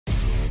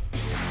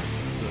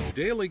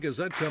Daily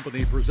Gazette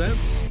Company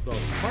presents the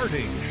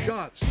Parting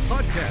Shots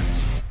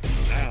Podcast.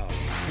 Now,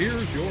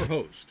 here's your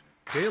host,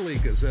 Daily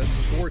Gazette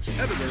sports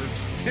editor,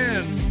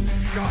 Ken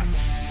Schott.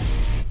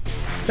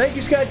 Thank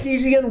you, Scott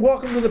Geezy, and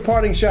welcome to the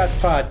Parting Shots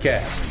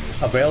Podcast.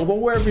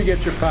 Available wherever you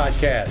get your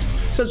podcast.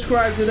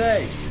 Subscribe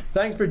today.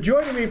 Thanks for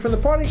joining me from the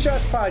Parting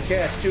Shots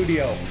Podcast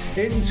studio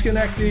in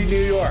Schenectady,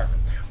 New York.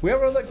 We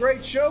have another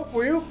great show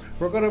for you.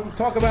 We're going to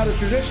talk about a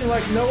tradition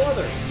like no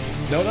other.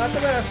 No, not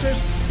the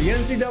Masters. The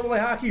NCAA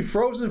Hockey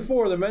Frozen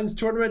Four, the men's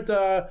tournament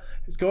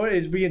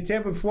is being in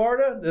Tampa,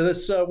 Florida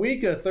this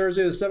week,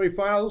 Thursday, the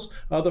semifinals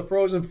of the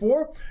Frozen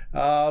Four.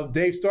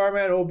 Dave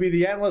Starman, who will be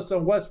the analyst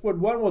on Westwood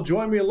One, will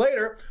join me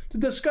later to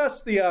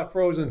discuss the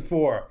Frozen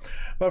Four.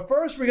 But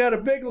first, we got a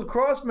big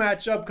lacrosse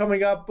matchup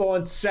coming up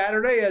on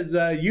Saturday as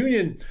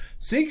Union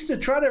seeks to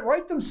try to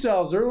right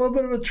themselves. They're in a little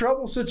bit of a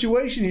trouble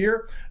situation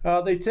here.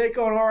 They take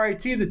on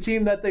RIT, the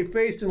team that they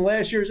faced in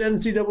last year's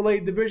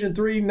NCAA Division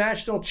III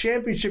National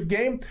Championship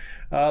game.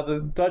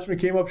 The Dutchman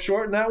came up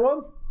short in that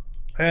one.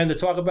 And to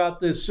talk about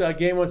this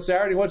game on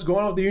Saturday, what's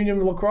going on with the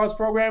Union lacrosse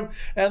program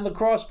and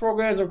lacrosse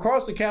programs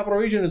across the Capital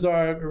Region is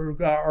our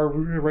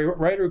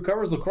writer who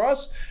covers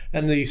lacrosse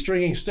and the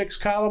Stringing Sticks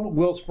column,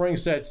 Will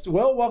Springstead.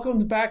 Will,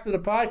 welcome back to the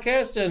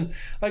podcast. And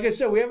like I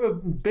said, we have a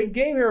big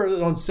game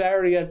here on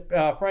Saturday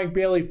at Frank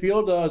Bailey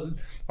Field.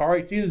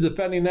 RIT, the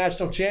defending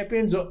national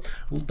champions,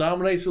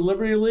 dominates the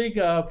Liberty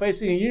League,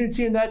 facing a Union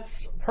team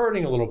that's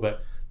hurting a little bit.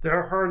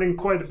 They're hurting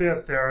quite a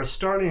bit. They're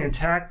starting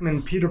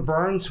attackman Peter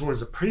Burns, who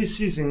was a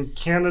preseason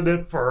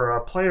candidate for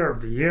Player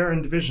of the Year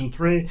in Division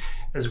III,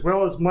 as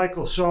well as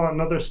Michael Shaw,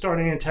 another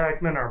starting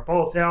attackman, are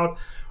both out.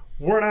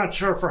 We're not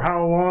sure for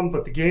how long,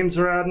 but the games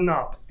are adding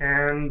up.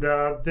 And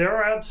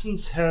their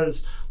absence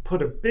has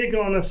put a big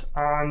onus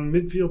on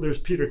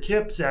midfielders Peter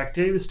Kipp, Zach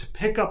Davis to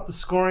pick up the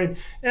scoring,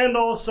 and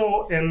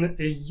also in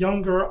a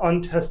younger,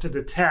 untested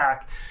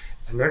attack.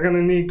 And they're going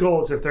to need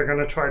goals if they're going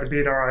to try to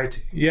beat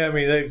RIT. Yeah, I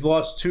mean, they've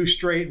lost 2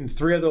 straight and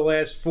 3 of the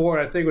last 4.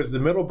 I think it was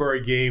the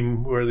Middlebury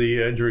game where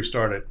the injury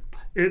started.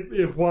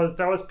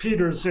 That was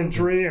Peter's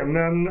injury, and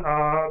then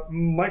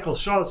Michael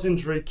Shaw's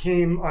injury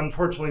came,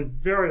 unfortunately,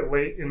 very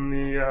late in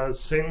the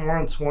St.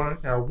 Lawrence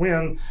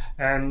win,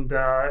 and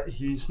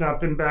he's not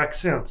been back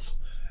since.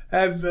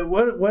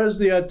 What is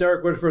the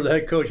Derek Whitford, the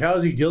head coach, how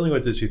is he dealing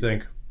with this, you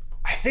think?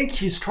 I think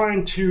he's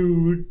trying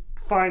to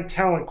find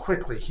talent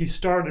quickly. He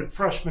started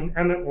freshman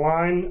Emmett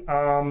Line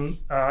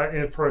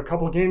for a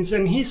couple of games,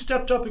 and he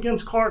stepped up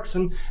against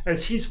Clarkson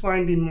as he's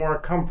finding more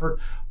comfort.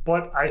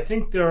 But I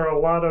think there are a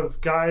lot of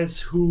guys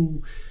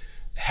who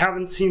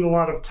haven't seen a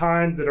lot of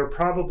time that are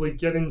probably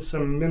getting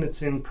some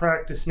minutes in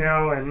practice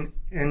now,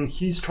 and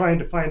he's trying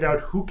to find out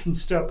who can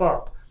step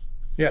up.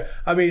 Yeah,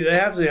 I mean, they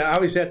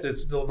obviously have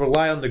to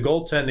rely on the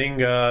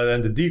goaltending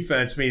and the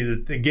defense. I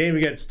mean, the game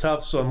against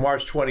Tufts on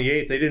March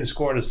 28th, they didn't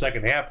score in the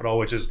second half at all,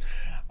 which is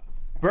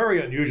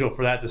very unusual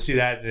for that to see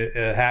that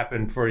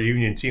happen for a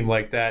Union team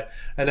like that.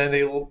 And then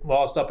they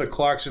lost up at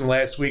Clarkson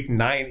last week,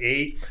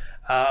 9-8.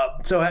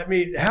 So, I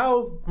mean,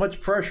 how much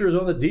pressure is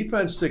on the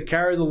defense to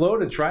carry the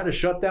load and try to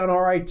shut down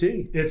RIT?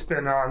 It's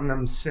been on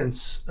them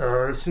since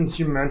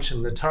you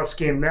mentioned the Tufts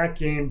game. That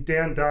game,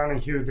 Dan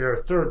Donahue, their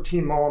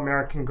third-team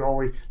All-American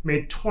goalie,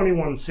 made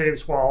 21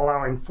 saves while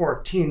allowing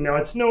 14. Now,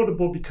 it's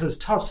notable because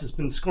Tufts has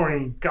been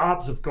scoring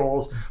gobs of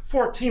goals.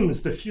 14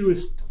 was the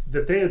fewest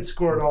that they had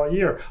scored all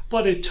year,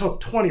 but it took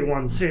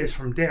 21 saves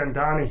from Dan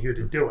Donahue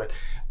to do it.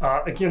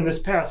 Again, this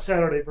past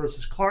Saturday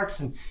versus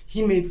Clarkson,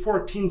 he made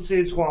 14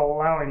 saves while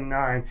allowing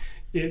 9.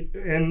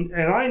 And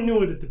I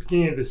knew it at the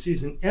beginning of the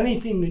season.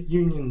 Anything that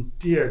Union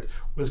did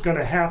was going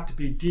to have to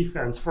be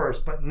defense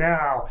first, but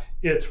now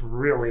it's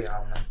really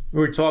on them.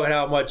 We were talking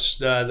how much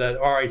that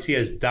RIT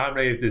has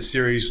dominated this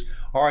series.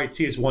 RIT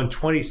has won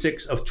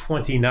 26 of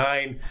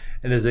 29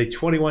 and has a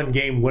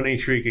 21-game winning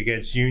streak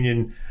against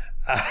Union.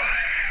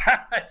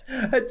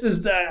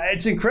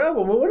 It's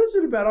incredible. But what is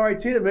it about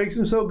RIT that makes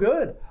them so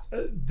good?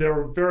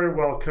 They're very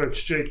well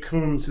coached. Jake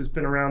Coombs has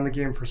been around the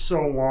game for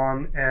so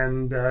long,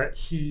 and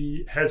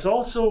he has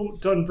also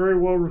done very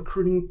well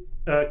recruiting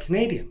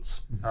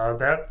Canadians.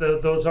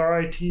 Those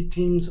RIT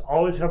teams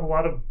always have a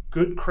lot of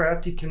good,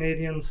 crafty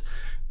Canadians,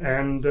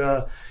 and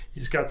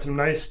he's got some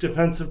nice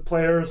defensive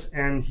players,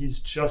 and he's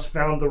just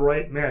found the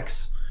right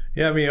mix.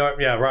 Yeah, I mean,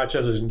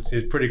 Rochester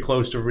is pretty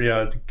close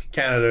to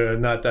Canada,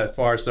 not that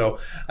far, so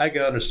I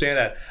can understand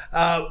that.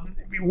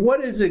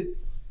 What is it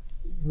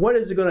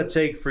going to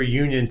take for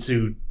Union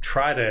to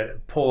try to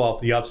pull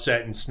off the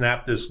upset and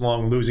snap this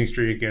long losing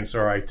streak against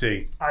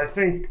RIT? I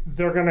think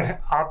they're going to,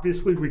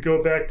 obviously, we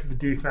go back to the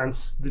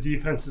defense. The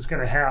defense is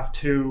going to have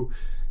to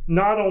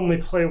not only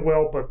play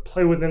well, but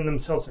play within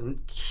themselves and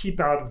keep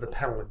out of the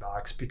penalty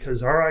box,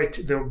 because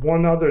RIT, the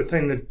one other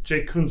thing that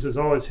Jake Coombs has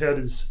always had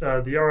is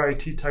the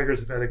RIT Tigers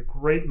have had a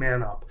great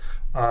man up.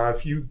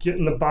 If you get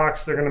in the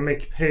box, they're going to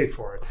make you pay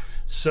for it.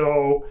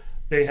 So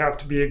they have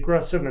to be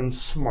aggressive and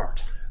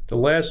smart. The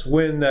last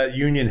win that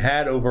Union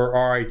had over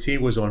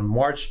RIT was on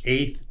March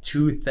 8th,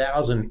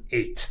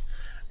 2008.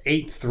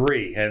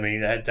 8-3. I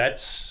mean,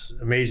 that's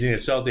amazing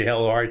itself. They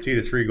held RIT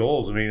to 3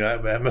 goals. I mean,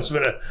 that must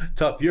have been a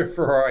tough year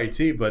for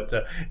RIT. But,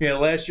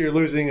 last year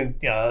losing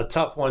a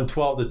tough one,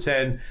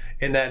 12-10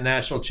 in that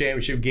national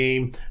championship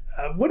game.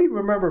 What do you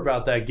remember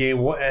about that game?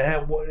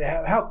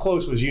 How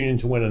close was Union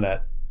to winning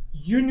that?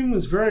 Union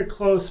was very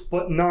close,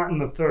 but not in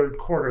the third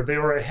quarter. They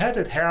were ahead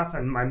at half,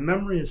 and my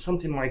memory is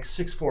something like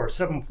 6-4,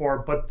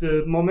 7-4, but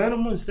the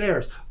momentum was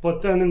theirs.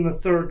 But then in the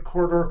third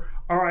quarter,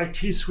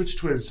 RIT switched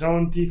to a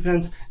zone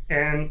defense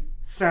and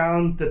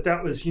found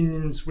that was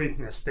Union's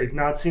weakness. They'd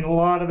not seen a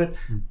lot of it.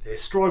 They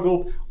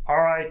struggled.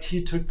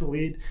 RIT took the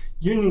lead.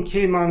 Union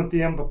came on at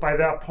the end, but by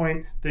that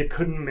point, they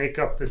couldn't make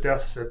up the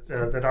deficit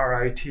that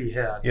RIT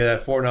had. Yeah,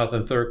 that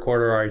 4-0 third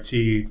quarter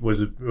RIT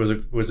was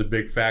a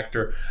big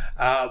factor.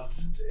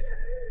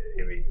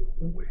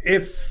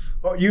 If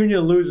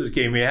Union loses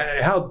game,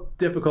 how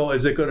difficult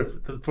is it going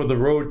to for the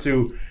road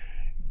to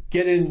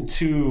get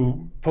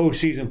into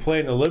postseason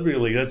play in the Liberty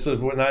League? Let's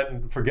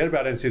not forget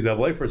about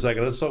NCAA for a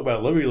second. Let's talk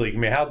about Liberty League. I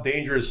mean, how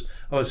dangerous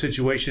of a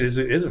situation is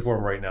it for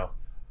them right now?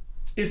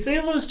 If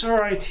they lose to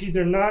RIT,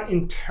 they're not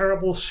in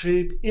terrible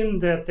shape in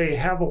that they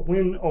have a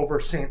win over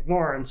St.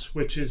 Lawrence,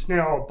 which is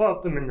now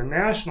above them in the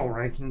national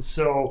rankings.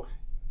 So,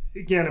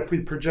 again, if we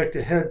project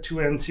ahead to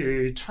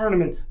NCAA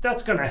tournament,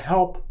 that's going to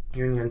help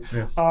Union.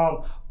 Yeah.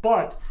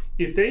 But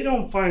if they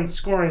don't find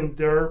scoring,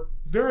 they're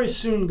very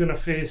soon going to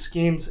face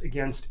games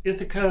against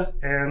Ithaca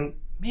and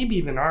maybe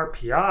even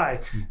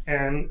RPI.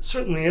 And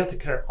certainly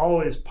Ithaca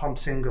always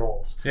pumps in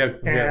goals. Yeah.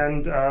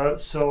 And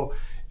so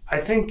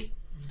I think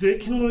they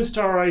can lose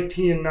to RIT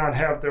and not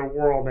have their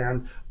world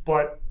end,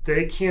 but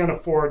they can't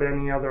afford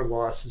any other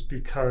losses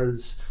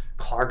because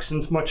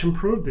Clarkson's much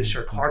improved this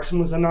year. Clarkson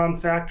was a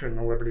non-factor in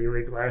the Liberty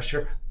League last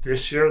year.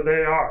 This year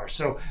they are.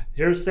 So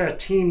here's that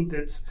team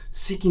that's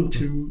seeking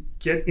to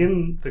get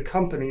in the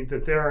company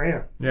that they're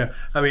in. Yeah.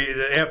 I mean,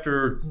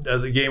 after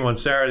the game on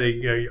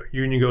Saturday,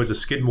 Union goes to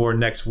Skidmore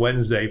next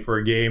Wednesday for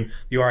a game.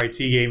 The RIT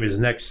game is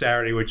next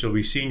Saturday, which will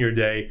be senior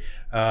day.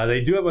 They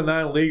do have a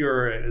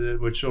non-leaguer,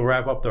 which will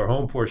wrap up their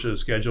home portion of the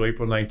schedule,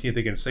 April 19th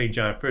against St.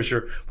 John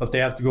Fisher, but they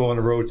have to go on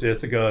the road to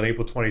Ithaca on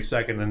April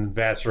 22nd and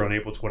Vassar on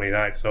April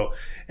 29th. So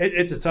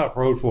it's a tough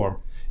road for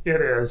them. It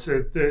is.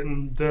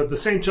 The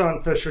St.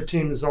 John Fisher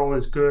team is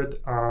always good.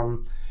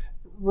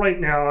 Right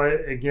now,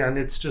 again,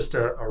 it's just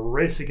a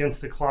race against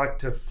the clock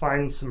to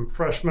find some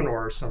freshmen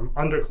or some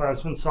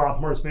underclassmen,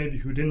 sophomores maybe,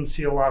 who didn't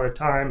see a lot of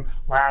time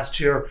last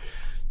year,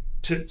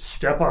 to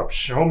step up,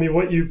 show me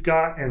what you've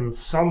got, and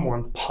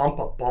someone pump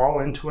a ball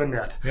into a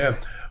net. Yeah.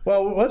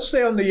 Well, let's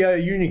stay on the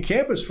Union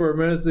campus for a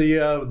minute.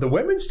 The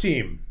women's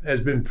team has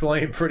been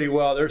playing pretty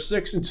well. They're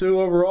 6-2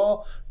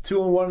 overall,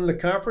 2-1 in the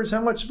conference.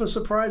 How much of a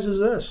surprise is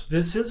this?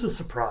 This is a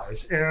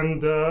surprise.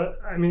 And,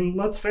 I mean,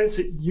 let's face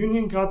it,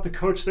 Union got the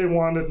coach they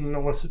wanted, an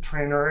Alyssa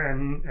Trainer,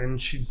 and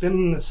she'd been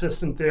an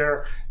assistant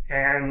there,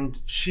 and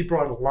she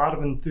brought a lot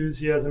of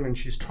enthusiasm, and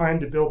she's trying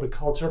to build a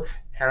culture.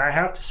 And I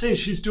have to say,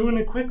 she's doing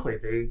it quickly.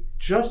 They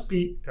just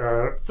beat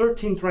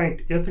 13th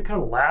ranked Ithaca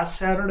last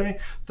Saturday,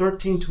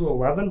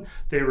 13-11.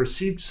 They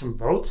received some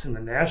votes in the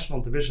National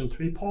Division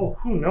III poll.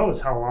 Who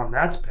knows how long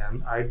that's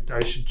been?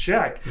 I should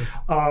check.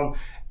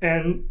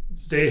 And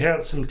they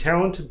have some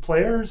talented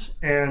players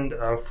and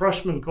a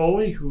freshman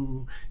goalie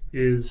who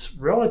is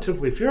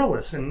relatively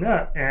fearless in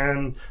net,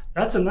 and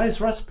that's a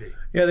nice recipe.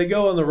 Yeah, they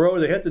go on the road.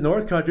 They hit the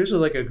North Country. This is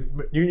like a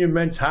Union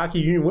men's hockey,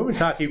 Union women's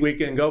hockey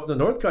weekend, and go up to the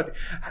North Country.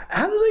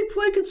 How do they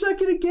play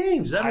consecutive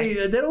games? I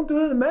mean, they don't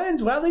do it in the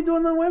men's. Why are they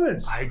doing it in the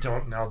women's? I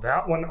don't know.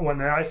 That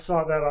when I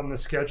saw that on the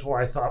schedule,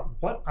 I thought,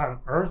 what on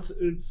earth,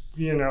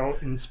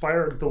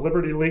 inspired the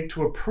Liberty League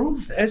to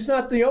approve that? It's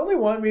not the only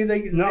one. I mean,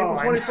 April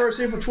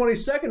 21st, April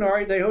 22nd, all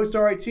right, they host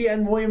RIT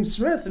and William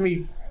Smith. I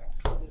mean,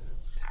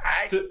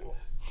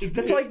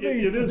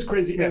 it is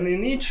crazy. Yeah. And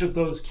in each of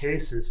those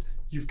cases,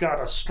 you've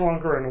got a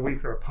stronger and a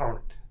weaker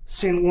opponent.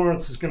 St.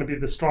 Lawrence is going to be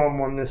the strong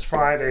one this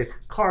Friday.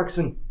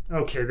 Clarkson,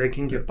 okay, they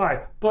can get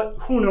by. But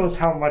who knows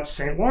how much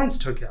St. Lawrence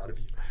took out of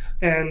you.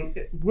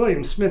 And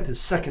William Smith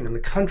is second in the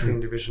country in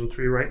Division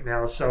III right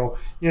now. So,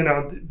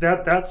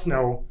 that's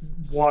no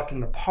walk in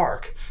the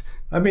park.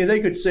 I mean, they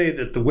could say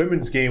that the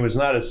women's game is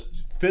not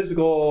as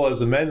physical as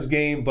the men's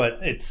game, but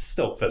it's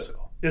still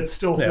physical. It's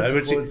still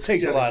physical. It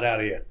takes a lot out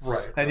of you.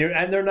 Right.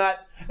 And they're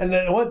not. And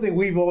the one thing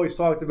we've always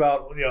talked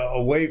about,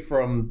 away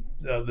from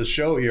the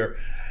show here,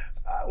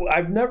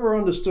 I've never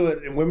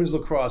understood in women's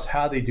lacrosse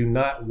how they do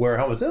not wear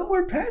helmets. They don't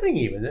wear padding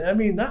even. I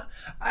mean,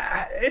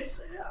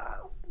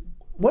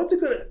 what's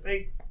it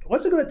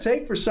going to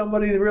take for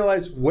somebody to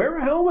realize wear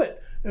a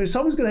helmet? If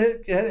someone's going to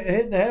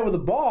hit in the head with a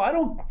ball,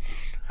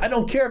 I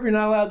don't care if you're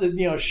not allowed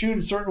to shoot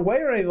a certain way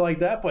or anything like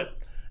that, but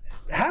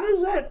how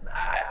does that?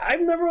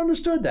 I've never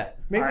understood that.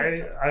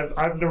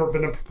 I've never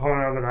been a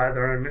proponent of it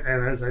either,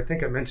 and as I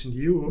think I mentioned to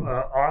you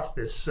off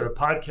this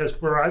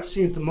podcast, where I've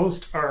seen it the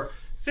most are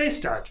face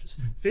dodges.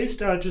 Face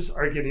dodges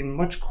are getting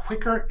much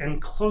quicker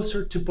and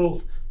closer to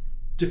both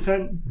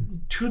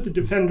to the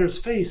defender's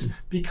face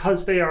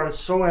because they are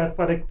so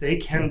athletic they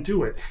can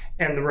do it.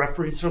 And the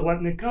referees are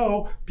letting it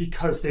go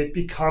because they've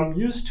become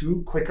used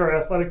to quicker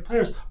athletic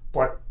players.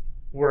 But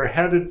we're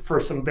headed for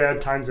some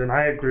bad times, and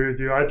I agree with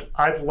you.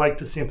 I'd like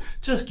to see them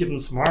just give them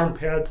some arm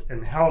pads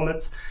and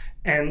helmets,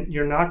 and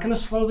you're not going to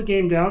slow the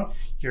game down.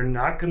 You're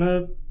not going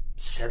to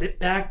set it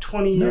back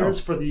 20 years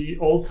for the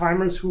old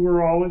timers who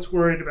were always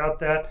worried about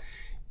that.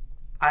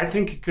 I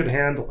think it could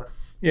handle it.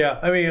 Yeah,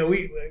 I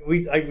mean,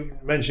 I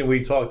mentioned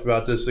we talked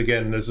about this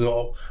again. This is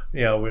all,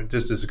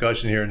 just a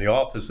discussion here in the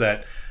office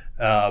that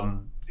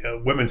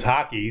women's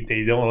hockey,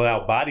 they don't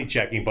allow body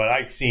checking, but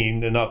I've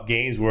seen enough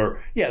games where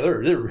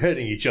they're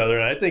hitting each other,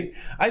 and I think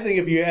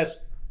if you ask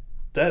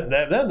them,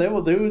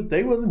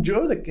 they will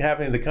enjoy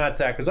having the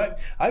contact, because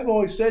I've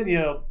always said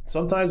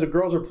sometimes the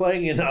girls are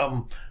playing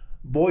in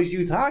boys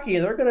youth hockey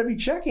and they're going to be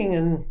checking,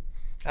 and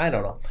I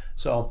don't know.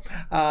 So,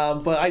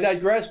 but I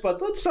digress.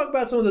 But let's talk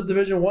about some of the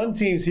Division I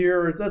teams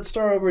here. Let's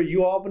start over at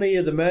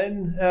UAlbany. The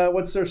men,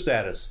 what's their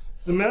status?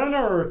 The men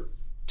are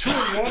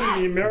 2-1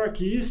 in the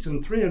America East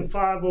and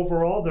 3-5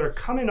 overall. They're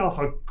coming off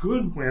a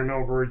good win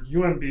over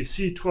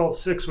UMBC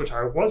 12-6, which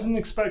I wasn't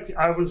expecting.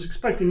 I was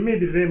expecting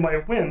maybe they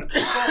might win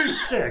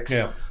 12-6.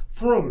 Yeah.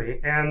 Threw me.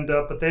 And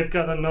but they've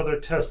got another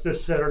test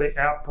this Saturday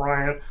at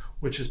Bryant,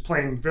 which is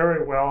playing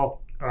very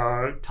well,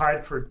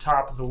 tied for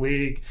top of the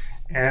league,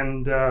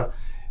 and a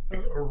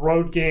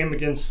road game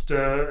against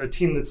a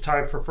team that's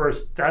tied for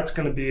first. That's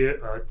going to be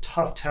a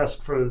tough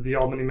test for the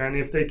Albany men.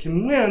 If they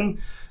can win,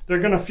 they're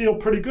going to feel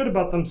pretty good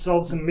about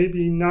themselves and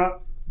maybe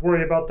not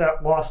worry about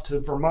that loss to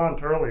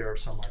Vermont earlier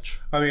so much.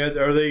 I mean,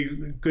 are they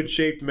in good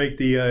shape to make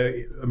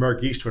the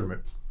America East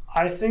tournament?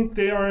 I think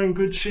they are in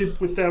good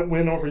shape with that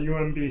win over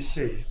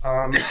UMBC.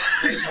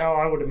 Right now,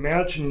 I would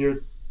imagine your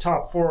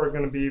top four are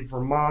going to be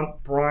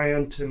Vermont,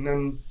 Bryant, and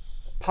then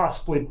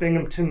possibly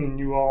Binghamton and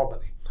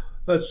UAlbany.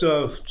 Let's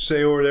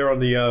stay over there on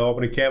the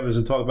Albany campus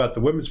and talk about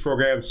the women's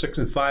program.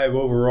 6-5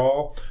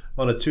 overall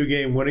on a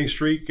 2-game winning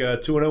streak.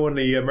 2-0 in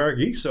the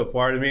America East so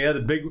far. I mean, had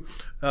a big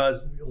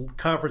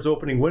conference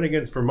opening win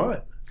against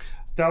Vermont.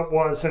 That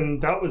was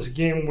a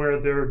game where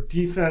their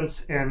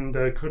defense and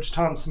Coach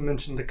Thompson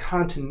mentioned the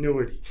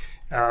continuity,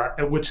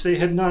 which they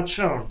had not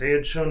shown. They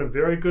had shown a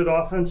very good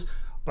offense,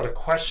 but a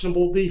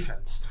questionable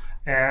defense.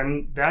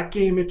 And that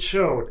game it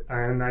showed.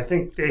 And I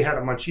think they had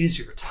a much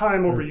easier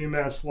time over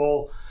UMass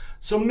Lowell.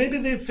 So maybe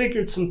they've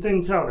figured some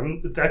things out,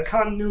 and that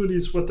continuity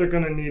is what they're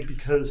going to need,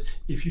 because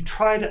if you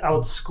try to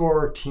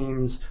outscore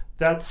teams,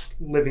 that's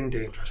living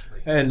dangerously.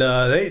 And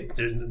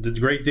the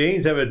Great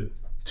Danes have a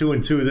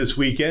 2-2 this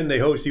weekend. They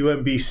host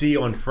UMBC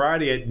on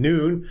Friday at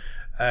noon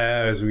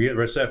as we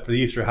get set for the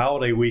Easter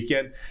holiday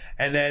weekend.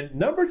 And then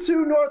number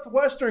 2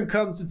 Northwestern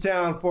comes to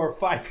town for a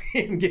 5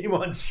 p.m. game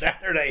on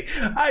Saturday.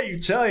 I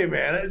tell you,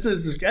 man,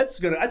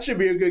 that should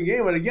be a good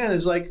game. But again,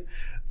 it's like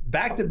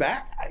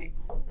back-to-back.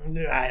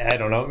 I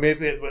don't know.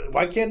 Maybe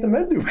why can't the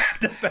men do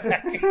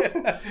back-to-back?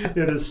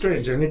 It is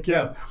strange. And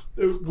again,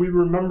 we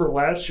remember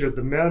last year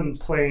the men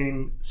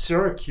playing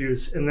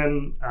Syracuse and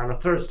then on a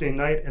Thursday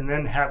night and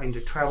then having to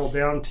travel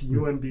down to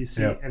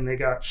UMBC and they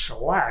got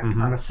shellacked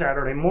on a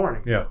Saturday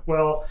morning. Yeah.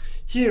 Well,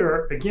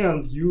 here,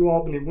 again, you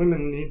Albany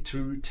women need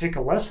to take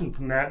a lesson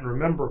from that and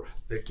remember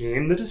the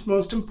game that is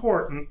most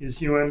important is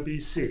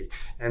UMBC.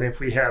 And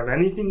if we have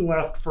anything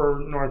left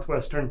for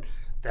Northwestern,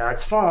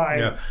 that's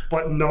fine,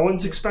 but no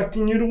one's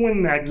expecting you to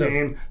win that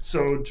game,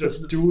 so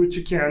just do what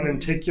you can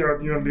and take care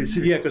of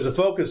UMBC. Yeah, because the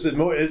focus is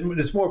more,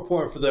 it's more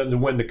important for them to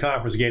win the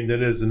conference game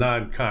than it is the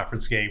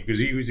non-conference game, because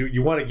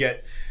you want to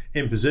get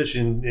in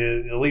position,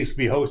 at least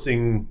be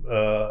hosting,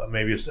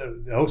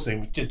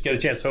 get a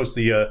chance to host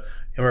the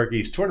America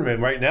East tournament.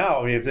 Right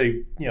now, I mean, if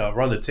they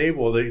run the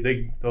table,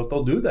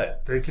 they'll do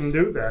that. They can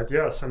do that,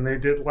 yes, and they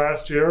did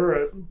last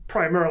year,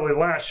 primarily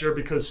last year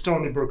because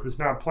Stony Brook was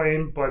not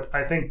playing. But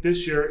I think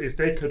this year, if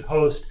they could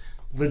host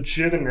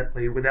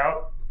legitimately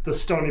without the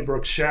Stony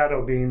Brook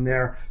shadow being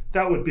there,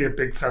 that would be a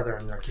big feather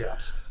in their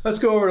caps. Let's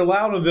go over to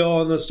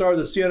Loudonville and the start of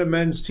the Siena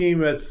men's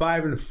team at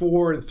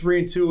 5-4 and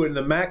 3-2 in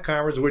the MAC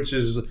conference, which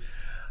is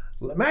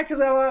MAC has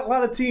a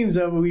lot of teams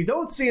that we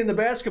don't see in the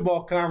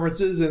basketball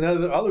conferences and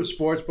other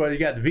sports, but you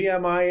got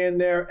VMI in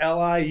there,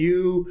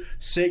 LIU,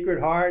 Sacred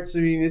Hearts. I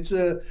mean, it's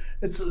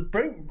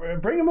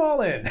bring them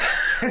all in.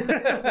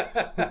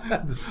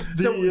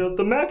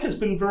 The MAC has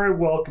been very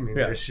welcoming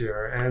this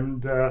year,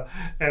 and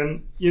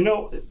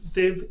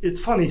it's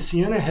funny.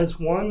 Siena has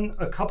won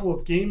a couple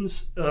of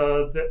games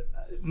that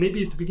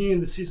maybe at the beginning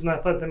of the season I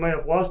thought they might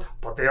have lost,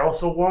 but they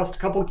also lost a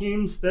couple of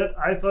games that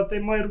I thought they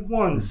might have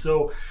won.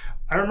 So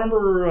I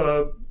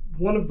remember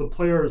one of the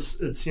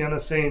players at Siena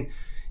saying,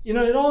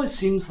 it always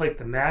seems like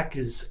the MAC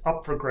is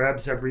up for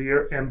grabs every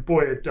year, and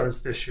boy, it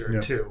does this year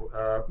too.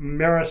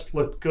 Marist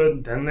looked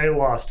good, then they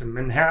lost, and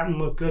Manhattan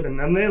looked good, and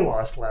then they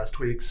lost last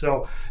week.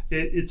 So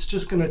it's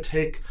just going to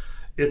take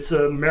it's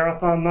a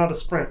marathon, not a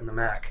sprint in the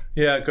MAC.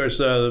 Yeah, of course,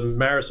 the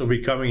marathon will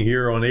be coming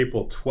here on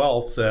April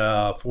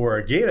 12th for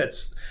a game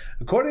that's,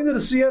 according to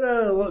the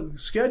Siena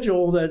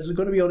schedule, that's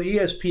going to be on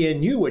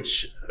ESPNU,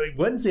 which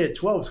Wednesday at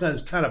 12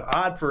 is kind of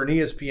odd for an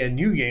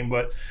ESPNU game,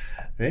 but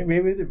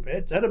maybe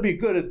that'll be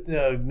good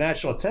at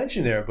national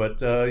attention there.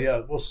 But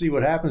yeah, we'll see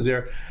what happens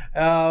there.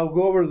 We'll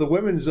go over to the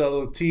women's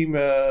team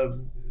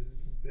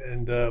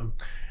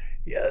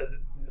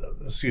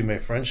excuse me,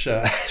 French.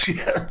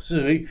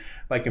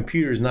 My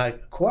computer is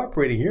not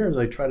cooperating here as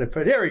I try to.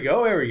 There we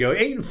go.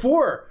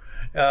 8-4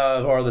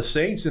 are the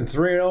Saints, and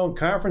 3-0 in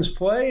conference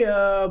play.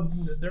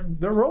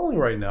 They're rolling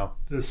right now.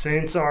 The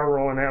Saints are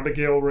rolling.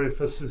 Abigail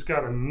Rafus has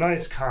got a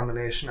nice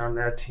combination on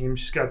that team.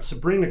 She's got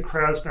Sabrina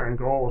Krasner in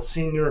goal, a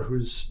senior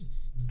who's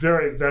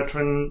very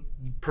veteran,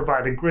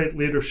 provided great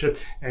leadership,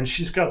 and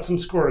she's got some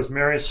scores.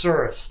 Mary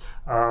Suris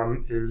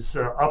is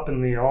up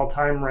in the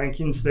all-time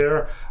rankings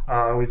there.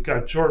 We've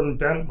got Jordan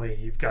Bentley,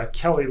 you've got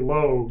Kelly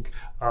Logue,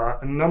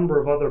 a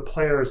number of other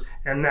players,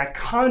 and that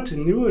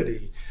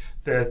continuity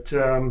that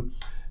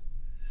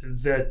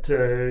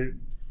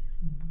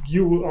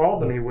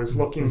Albany was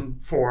looking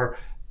for.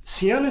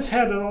 Siena's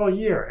had it all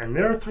year, and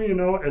they're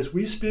 3-0 as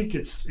we speak.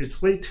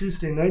 It's late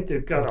Tuesday night.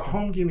 They've got a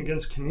home game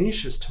against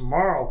Canisius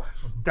tomorrow.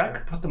 That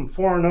could put them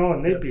 4-0,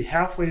 and they'd be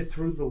halfway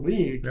through the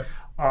league.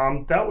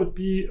 Yep. That would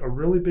be a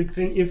really big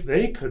thing if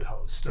they could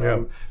host.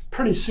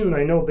 Pretty soon,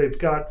 I know they've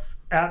got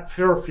at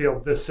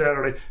Fairfield this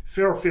Saturday.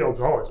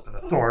 Fairfield's always been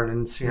a thorn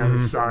in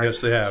Siena's side.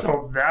 Yes, they have.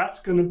 So that's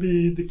going to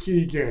be the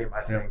key game,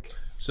 I think. Yep.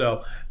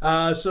 So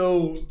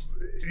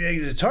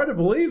it's hard to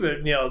believe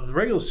it. The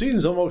regular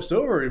season's almost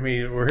over. I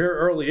mean, we're here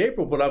early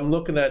April, but I'm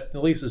looking at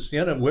least the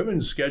Siena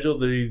women's schedule.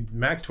 The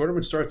MAC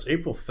tournament starts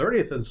April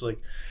 30th, and it's like,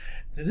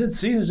 did the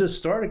season just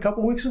start a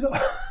couple weeks ago?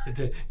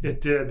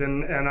 It did,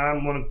 and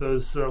I'm one of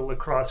those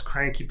lacrosse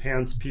cranky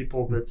pants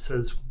people that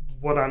says,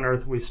 what on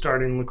earth are we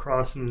starting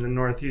lacrosse in the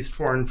Northeast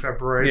for in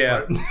February?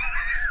 Yeah. But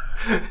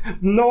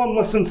no one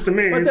listens to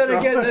me. But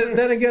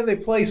then again, they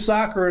play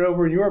soccer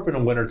over in Europe in the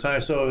wintertime,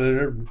 so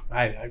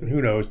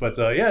who knows? But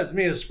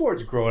the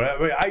sport's growing.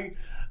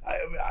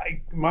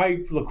 My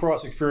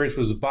lacrosse experience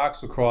was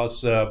box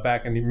lacrosse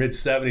back in the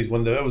mid-'70s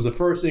when it was the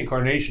first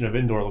incarnation of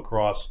indoor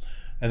lacrosse,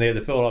 and they had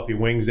the Philadelphia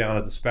Wings down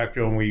at the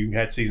Spectrum, and we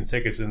had season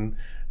tickets, and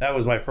that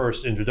was my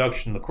first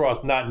introduction to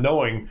lacrosse, not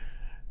knowing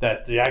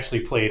that they actually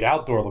played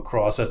outdoor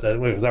lacrosse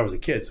because I was a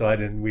kid, so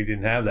we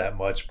didn't have that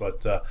much,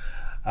 but.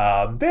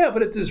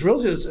 But it's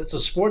a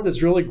sport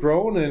that's really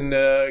grown, and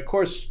of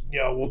course,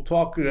 we'll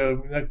talk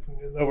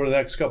over the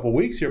next couple of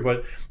weeks here.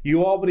 But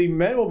Albany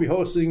men will be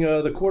hosting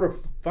the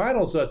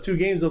quarterfinals, 2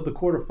 games of the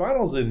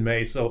quarterfinals in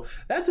May. So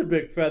that's a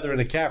big feather in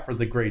the cap for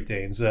the Great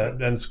Danes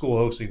and school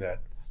hosting that.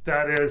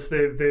 That is,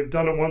 they've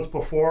done it once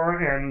before,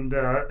 and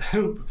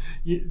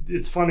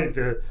it's funny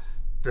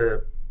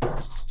the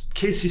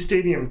Casey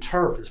Stadium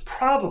turf is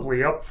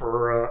probably up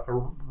for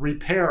a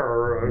repair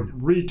or a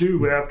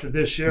redo after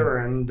this year,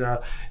 and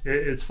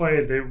it's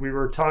funny that we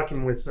were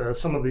talking with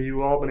some of the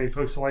Albany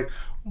folks, like,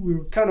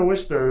 we kind of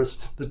wish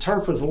the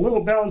turf was a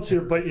little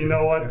bouncier, but you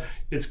know what?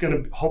 It's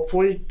going to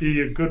hopefully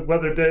be a good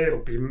weather day. It'll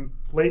be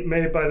late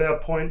May by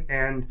that point,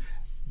 and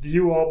the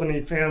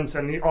Albany fans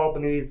and the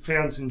Albany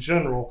fans in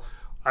general,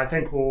 I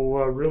think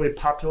will really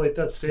populate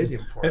that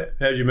stadium for it.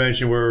 As you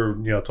mentioned, we're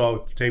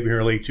taping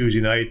here late Tuesday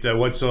night.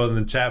 What's on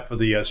the tap for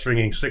the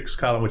Stringing Six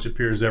column, which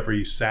appears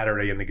every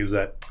Saturday in the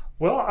Gazette?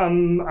 Well,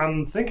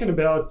 I'm thinking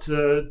about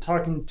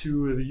talking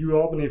to the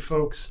Albany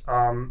folks.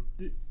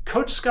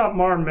 Coach Scott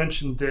Marr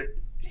mentioned that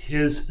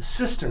his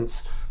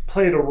assistants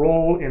played a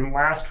role in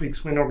last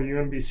week's win over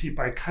UMBC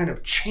by kind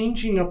of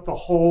changing up the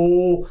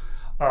whole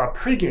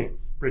pregame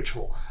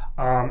ritual,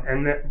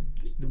 and that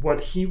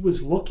what he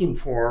was looking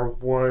for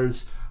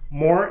was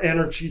more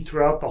energy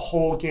throughout the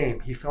whole game.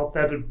 He felt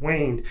that had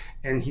waned,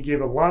 and he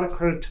gave a lot of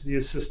credit to the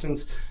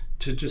assistants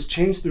to just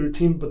change the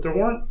routine, but there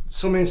weren't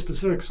so many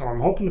specifics, so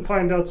I'm hoping to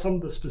find out some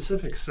of the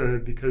specifics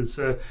because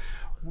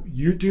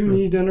you do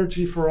need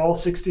energy for all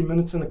 60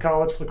 minutes in a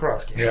college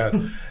lacrosse game. Yeah,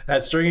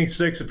 that Stringing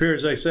Six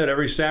appears, as I said,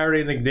 every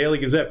Saturday in the Daily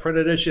Gazette print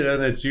edition,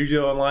 and it's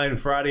usually online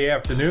Friday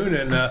afternoon,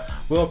 and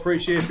we'll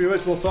appreciate you.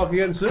 We'll talk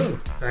again soon.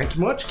 Thank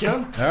you much,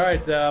 Ken. All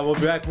right, we'll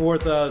be back more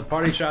with the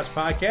Parting Shots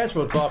podcast.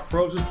 We'll talk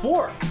Frozen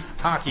 4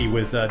 hockey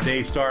with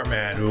Dave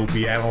Starman, who will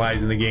be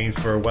analyzing the games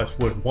for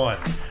Westwood 1.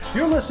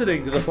 You're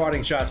listening to the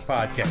Parting Shots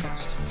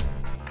podcast.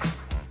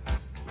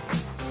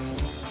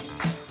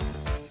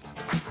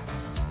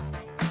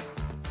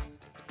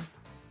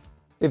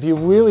 If you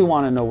really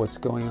want to know what's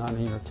going on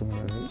in your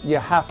community, you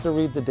have to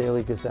read the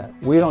Daily Gazette.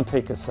 We don't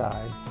take a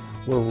side.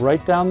 We're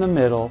right down the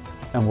middle,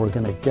 and we're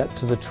going to get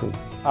to the truth.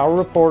 Our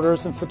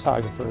reporters and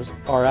photographers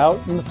are out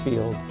in the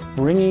field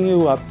bringing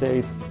you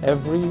updates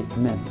every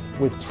minute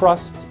with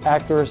trust,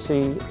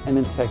 accuracy, and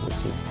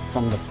integrity.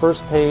 From the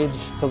first page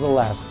to the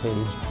last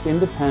page,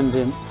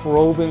 independent,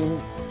 probing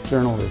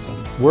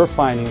journalism. We're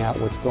finding out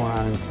what's going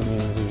on in the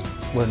community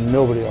where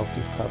nobody else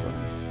is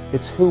covering.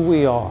 It's who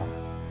we are.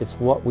 It's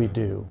what we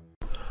do.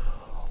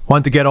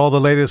 Want to get all the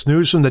latest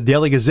news from the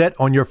Daily Gazette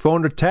on your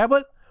phone or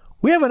tablet?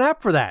 We have an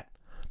app for that.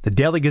 The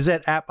Daily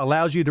Gazette app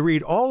allows you to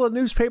read all the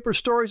newspaper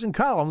stories and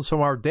columns from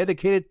our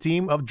dedicated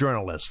team of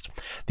journalists.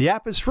 The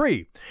app is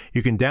free.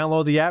 You can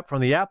download the app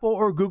from the Apple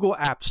or Google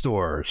App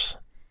Stores.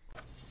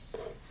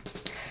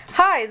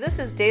 Hi, this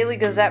is Daily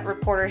Gazette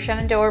reporter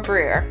Shenandoah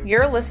Breer.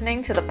 You're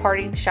listening to the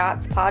Parting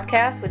Shots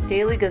podcast with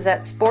Daily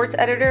Gazette sports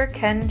editor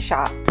Ken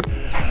Schott.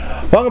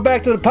 Welcome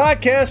back to the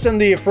podcast, and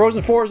the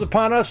Frozen Four is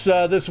upon us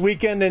this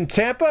weekend in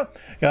Tampa.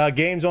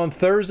 Games on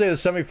Thursday, the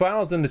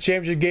semifinals, and the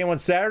championship game on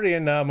Saturday.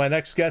 And my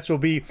next guest will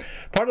be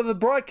part of the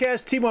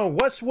broadcast team on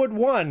Westwood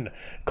One,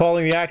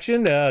 calling the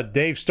action.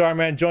 Dave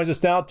Starman joins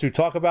us now to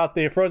talk about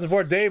the Frozen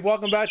Four. Dave,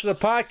 welcome back to the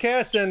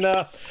podcast, and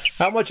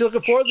how much you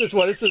looking forward to this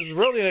one? This is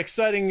really an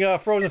exciting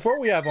Frozen Four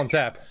we have on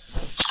tap.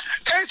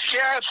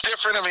 It's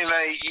different. I mean,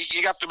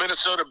 you got the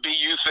Minnesota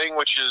BU thing,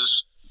 which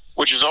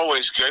is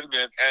always good,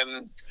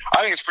 and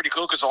I think it's pretty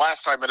cool because the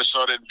last time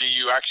Minnesota and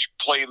BU actually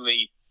played in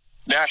the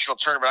national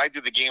tournament, I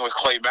did the game with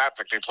Clay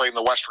Matvick. They played in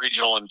the West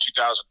Regional in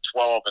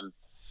 2012, and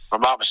if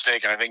I'm not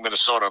mistaken, I think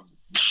Minnesota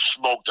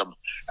smoked them.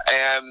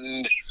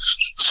 And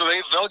so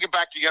they'll get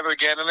back together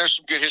again, and there's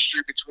some good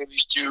history between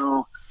these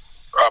two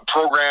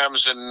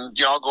programs, and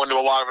I'll go into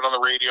a lot of it on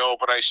the radio,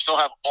 but I still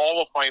have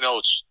all of my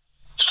notes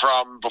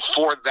from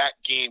before that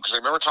game because I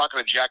remember talking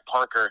to Jack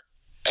Parker,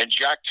 and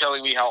Jack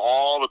telling me how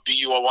all the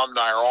BU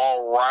alumni are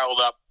all riled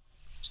up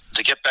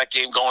to get that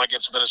game going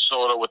against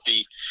Minnesota with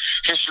the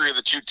history of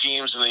the two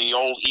teams and the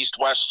old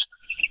East-West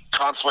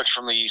conflicts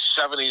from the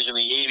 70s and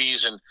the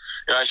 80s. And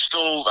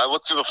I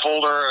looked through the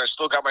folder, and I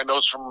still got my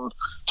notes from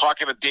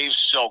talking to Dave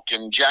Silk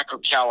and Jack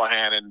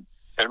O'Callahan and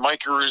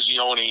Mike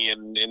Eruzione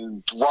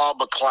and Rob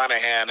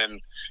McClanahan and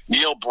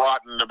Neil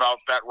Broughton about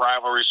that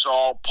rivalry. So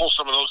I'll pull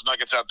some of those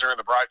nuggets out during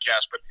the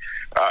broadcast.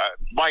 But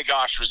my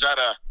gosh, was that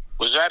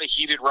a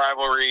heated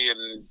rivalry,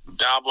 and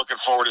now I'm looking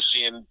forward to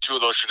seeing two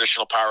of those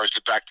traditional powers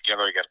get back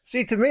together again.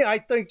 See, to me, I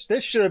think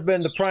this should have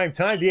been the prime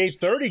time, the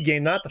 8:30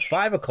 game, not the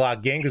 5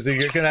 o'clock game, because you're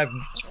going to have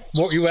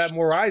more. You have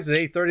more eyes at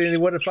 8:30 than you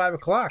would at 5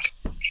 o'clock.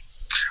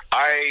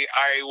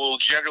 I will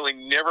generally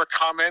never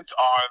comment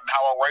on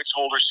how a rights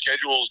holder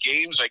schedules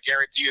games. I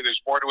guarantee you,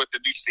 there's more to it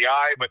than meets the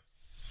eye. But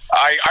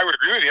I would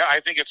agree with you. I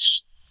think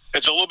it's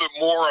a little bit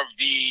more of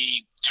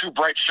the two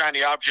bright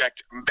shiny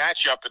object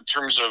matchup in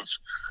terms of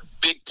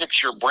big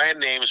picture brand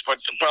names, but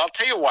I'll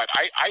tell you what,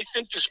 I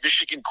think this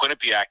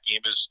Michigan-Quinnipiac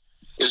game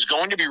is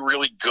going to be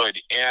really good.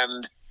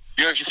 And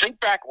if you think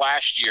back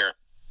last year,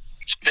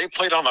 they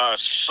played on a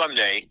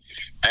Sunday,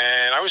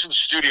 and I was in the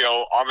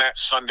studio on that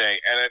Sunday,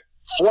 and at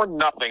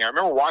 4-0, I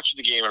remember watching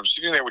the game, and I'm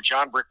sitting there with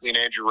John Brickley and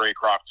Andrew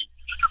Raycroft.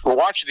 We're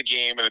watching the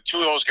game, and the two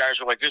of those guys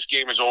were like, "This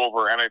game is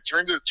over." And I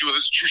turned to the two of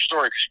this is a true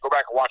story because you go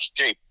back and watch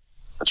the tape.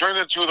 I turned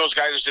to the two of those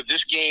guys and said,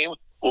 "This game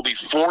will be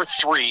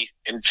 4-3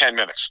 in 10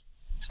 minutes."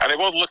 And they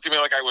both looked at me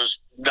like I was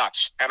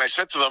nuts. And I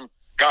said to them,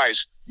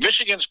 "Guys,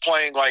 Michigan's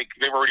playing like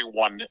they've already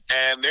won,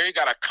 and they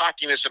got a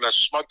cockiness and a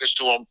smugness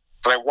to them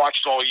that I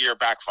watched all year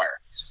backfire."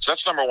 So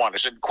that's number one. I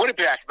said,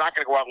 Quinnipiac's not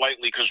going to go out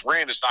lightly because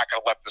Rand is not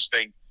going to let this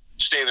thing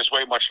stay this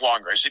way much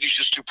longer. I said, he's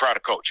just too proud to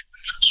coach.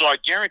 So I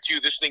guarantee you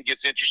this thing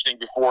gets interesting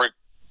before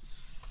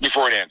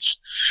it ends.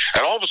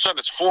 And all of a sudden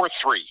it's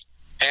 4-3.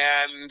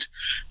 And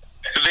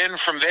then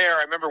from there,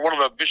 I remember one of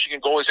the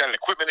Michigan goalies had an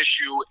equipment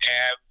issue,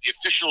 and the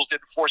officials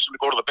didn't force him to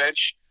go to the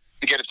bench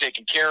to get it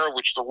taken care of,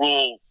 which the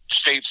rule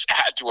states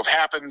had to have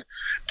happened.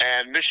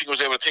 And Michigan was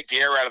able to take the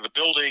air out of the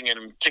building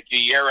and take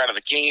the air out of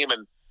the game.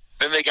 And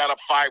then they got up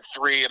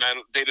 5-3, and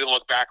they didn't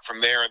look back from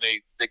there, and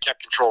they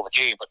kept control of the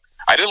game. But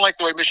I didn't like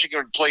the way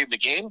Michigan played in the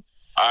game.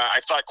 I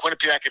thought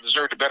Quinnipiac had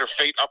deserved a better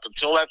fate up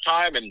until that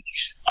time, and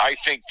I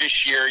think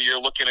this year you're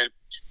looking at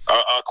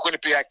a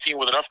Quinnipiac team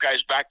with enough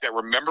guys back that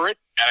remember it,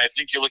 and I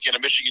think you're looking at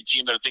a Michigan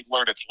team that I think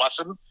learned its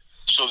lesson.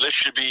 So this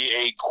should be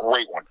a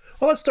great one.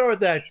 Well, let's start with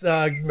that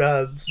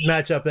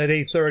matchup at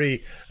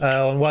 8:30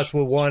 on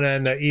Westwood One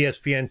and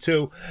ESPN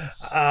 2.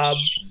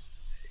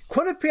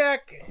 Quinnipiac,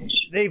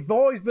 they've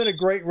always been a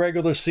great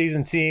regular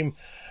season team,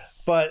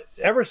 but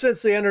ever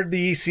since they entered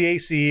the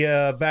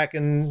ECAC back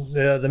in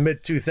the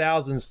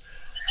mid-2000s,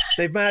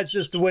 they've managed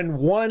just to win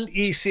one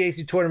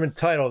ECAC tournament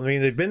title. I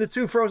mean, they've been to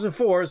two Frozen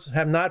Fours,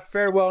 have not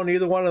fared well in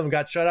either one of them.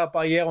 Got shut out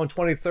by Yale in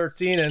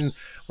 2013 and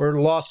were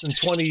lost in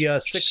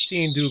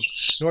 2016 to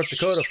North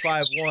Dakota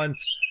 5-1.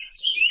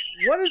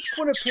 What does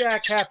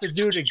Quinnipiac have to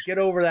do to get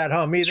over that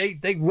hump? I mean,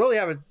 they really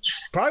have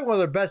probably one of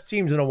their best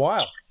teams in a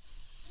while.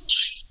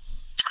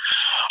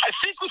 I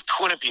think with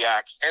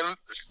Quinnipiac, and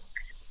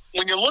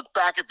when you look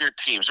back at their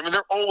teams, I mean,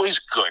 they're always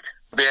good.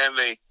 Man,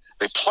 they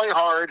play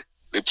hard,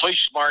 they play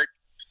smart,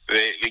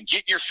 they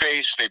get in your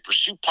face, they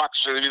pursue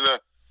pucks. I mean,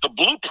 the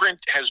blueprint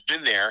has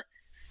been there,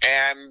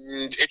 and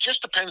it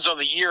just depends on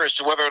the year as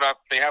to whether or not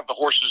they have the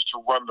horses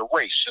to run the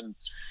race. And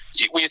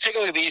when you take a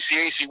look at the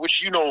ECAC,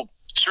 which you know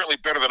certainly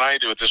better than I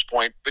do at this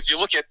point, but you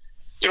look at,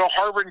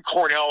 Harvard and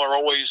Cornell are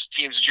always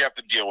teams that you have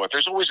to deal with.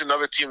 There's always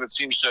another team that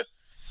seems to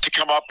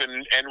come up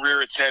and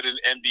rear its head and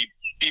be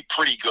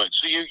pretty good.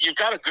 So you've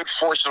got a good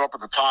foursome up at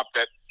the top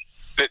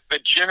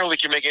that generally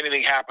can make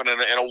anything happen in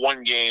a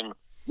one-game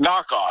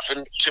knockoff.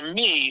 And to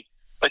me,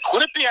 Like,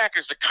 Quinnipiac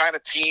is the kind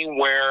of team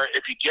where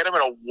if you get them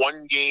in a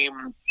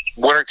one-game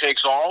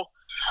winner-takes-all,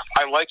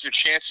 I like your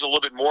chances a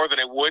little bit more than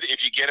I would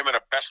if you get them in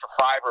a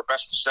best-of-5 or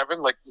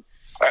best-of-7. Like,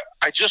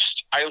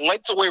 I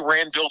like the way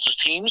Rand builds his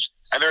teams,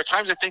 and there are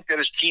times I think that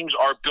his teams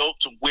are built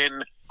to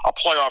win a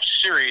playoff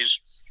series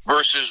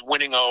versus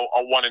winning a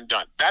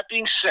one-and-done. That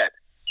being said,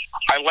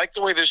 I like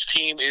the way this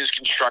team is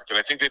constructed.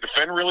 I think they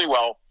defend really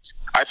well.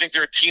 I think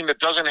they're a team that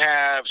doesn't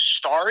have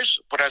stars,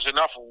 but has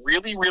enough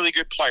really, really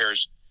good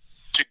players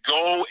to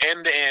go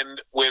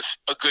end-to-end with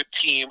a good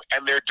team,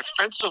 and they're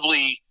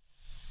defensively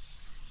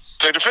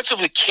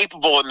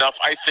capable enough,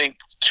 I think,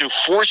 to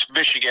force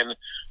Michigan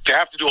to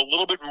have to do a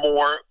little bit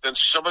more than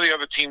some of the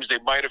other teams they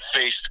might have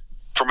faced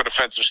from a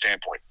defensive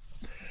standpoint.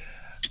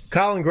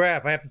 Colin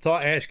Graff, I have to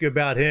ask you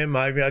about him.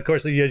 I mean, of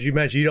course, as you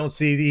mentioned, you don't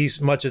see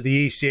much of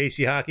the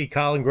ECAC hockey.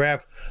 Colin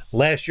Graff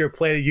last year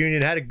played at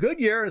Union, had a good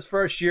year his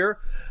first year,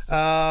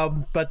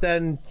 but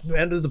then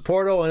entered the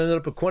portal and ended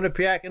up at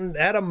Quinnipiac and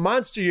had a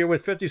monster year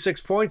with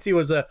 56 points. He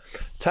was a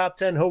top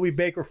 10 Hobie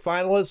Baker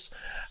finalist.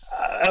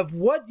 Of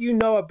what you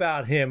know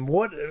about him,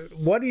 what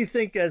do you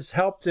think has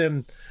helped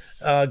him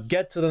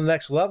get to the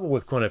next level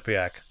with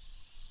Quinnipiac?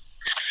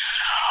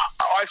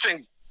 I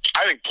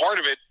think part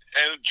of it,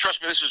 and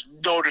trust me, this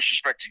is no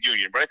disrespect to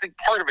Union, but I think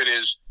part of it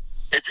is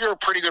if you're a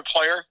pretty good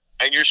player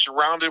and you're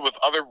surrounded with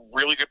other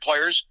really good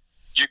players,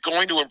 you're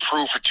going to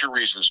improve for two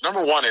reasons.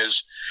 Number one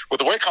is, with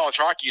the way college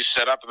hockey is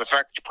set up and the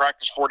fact that you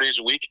practice 4 days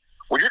a week,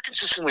 when you're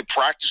consistently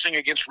practicing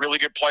against really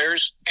good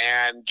players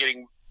and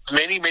getting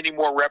many, many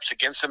more reps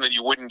against them than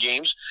you would in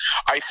games,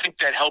 I think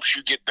that helps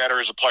you get better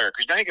as a player,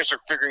 because now you can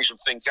start figuring some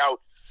things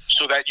out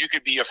so that you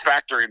could be a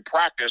factor in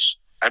practice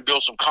and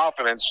build some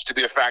confidence to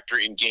be a factor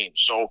in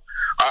games. So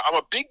I'm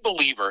a big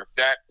believer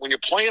that when you're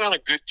playing on a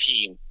good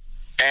team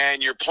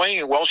and you're playing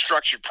in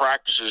well-structured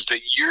practices, that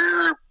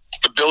your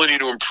ability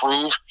to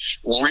improve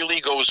really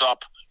goes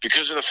up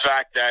because of the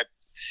fact that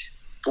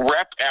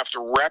rep after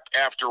rep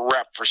after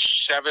rep for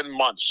 7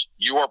 months,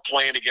 you are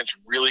playing against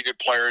really good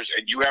players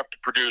and you have to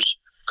produce,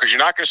 because you're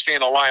not going to stay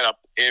in the lineup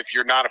if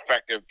you're not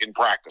effective in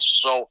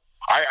practice. So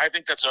I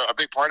think that's a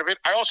big part of it.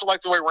 I also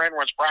like the way Rand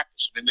runs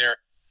practice. In there,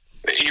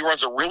 he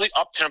runs a really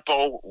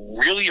up-tempo,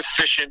 really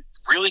efficient,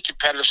 really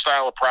competitive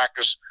style of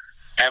practice.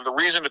 And the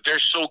reason that they're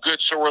so good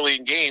so early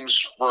in games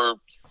for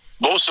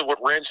most of what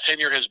Rand's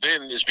tenure has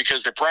been is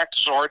because they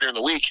practice so hard during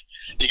the week.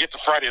 You get to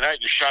Friday night,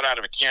 you're shot out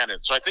of a cannon.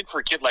 So I think for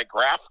a kid like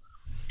Graff,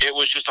 it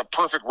was just a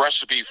perfect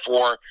recipe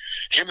for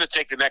him to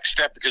take the next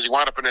step, because he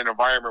wound up in an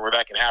environment where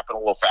that can happen a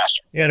little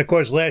faster. Yeah, and of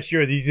course, last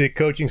year, the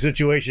coaching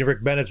situation,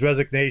 Rick Bennett's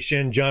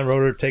resignation, John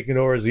Roeder taking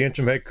over as the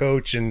interim head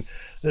coach, and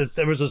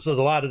there was just a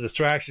lot of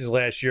distractions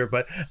last year.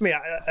 But, I mean,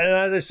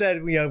 as I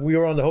said, we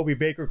were on the Hobie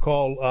Baker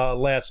call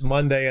last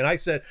Monday, and I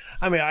said,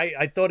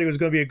 I thought he was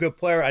going to be a good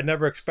player. I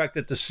never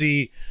expected to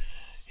see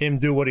him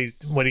do what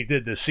he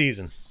did this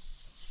season.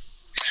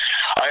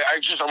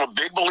 I'm a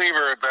big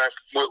believer that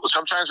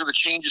sometimes with a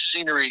change of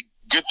scenery,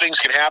 good things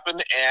can happen.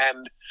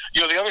 And,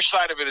 the other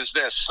side of it is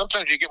this.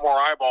 Sometimes you get more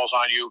eyeballs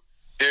on you.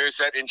 There's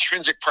that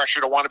intrinsic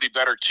pressure to want to be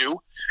better too.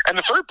 And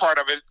the third part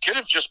of it could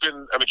have just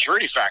been a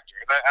maturity factor.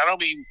 And I don't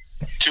mean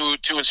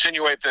to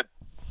insinuate that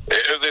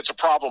it's a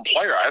problem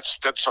player.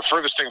 That's the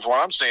furthest thing from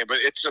what I'm saying. But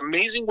it's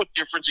amazing what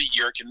difference a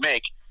year can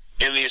make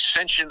in the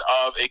ascension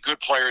of a good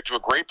player to a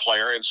great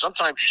player. And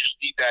sometimes you just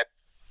need that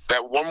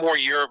one more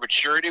year of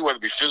maturity, whether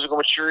it be physical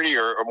maturity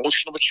or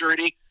emotional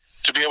maturity,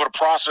 to be able to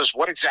process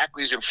what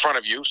exactly is in front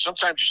of you.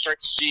 Sometimes you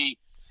start to see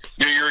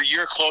you're a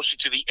year closer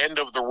to the end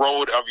of the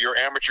road of your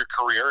amateur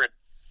career,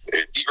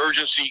 and the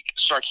urgency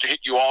starts to hit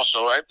you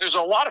also. There's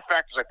a lot of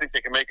factors I think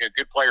that can make a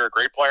good player a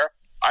great player.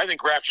 I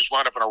think Graff just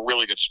wound up in a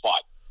really good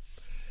spot.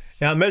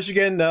 Now,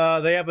 Michigan,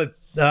 they have a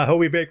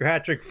Hobie Baker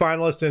hat trick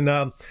finalist in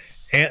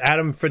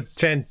Adam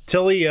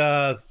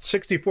Fantilli,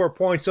 64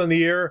 points on the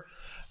year.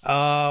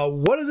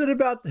 What is it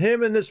about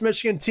him and this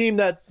Michigan team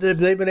that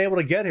they've been able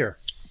to get here?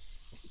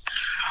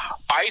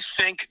 I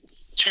think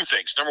two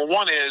things. Number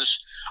one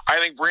is I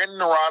think Brandon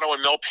Naurato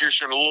and Mel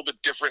Pearson are a little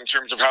bit different in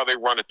terms of how they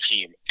run a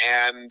team.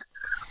 And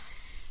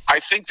I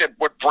think that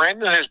what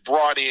Brandon has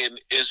brought in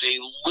is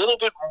a little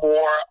bit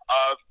more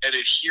of an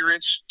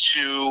adherence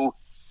to,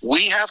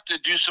 we have to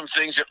do some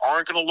things that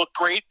aren't going to look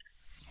great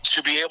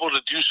to be able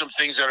to do some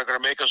things that are going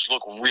to make us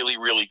look really,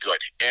 really good.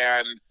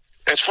 And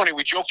it's funny,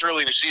 we joked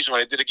early in the season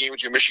when I did a game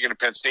between Michigan and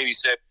Penn State. He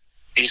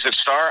said,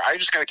 Star, I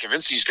just got to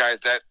convince these guys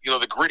that,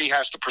 the gritty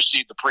has to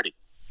precede the pretty.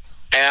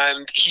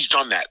 And he's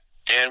done that.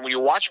 And when you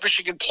watch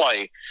Michigan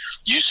play,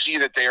 you see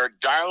that they are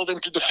dialed in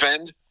to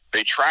defend.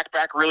 They track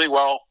back really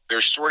well. Their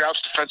sort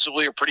outs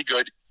defensively are pretty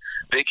good.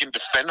 They can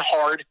defend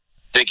hard.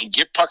 They can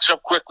get pucks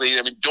up quickly.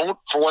 I mean, don't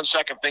for one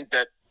second think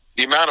that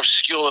the amount of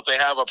skill that they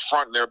have up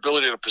front and their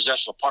ability to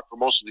possess the puck for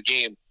most of the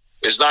game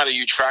is not a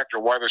huge factor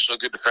why they're so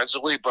good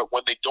defensively. But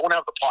when they don't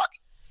have the puck,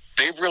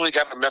 they've really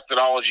got a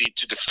methodology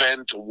to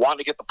defend, to want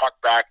to get the puck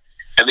back,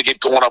 and to get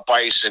going up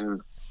ice. And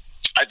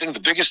I think the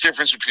biggest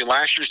difference between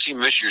last year's team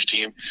and this year's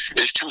team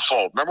is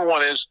twofold. Number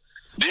one is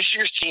this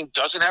year's team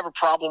doesn't have a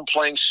problem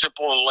playing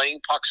simple and laying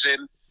pucks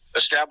in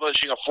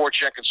establishing a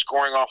forecheck and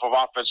scoring off of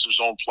offensive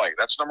zone play.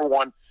 That's number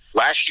one.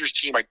 Last year's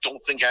team, I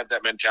don't think, had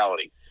that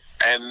mentality.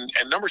 And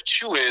number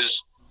two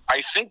is,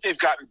 I think they've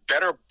gotten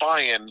better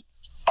buy-in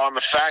on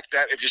the fact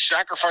that if you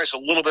sacrifice a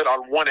little bit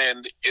on one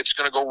end, it's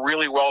going to go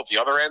really well at the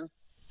other end.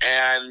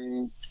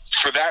 And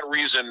for that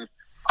reason,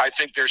 I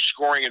think they're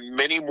scoring in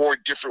many more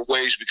different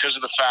ways because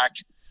of the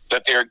fact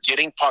that they're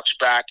getting pucks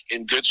back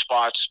in good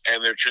spots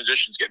and their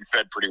transitions getting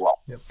fed pretty well.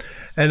 Yep.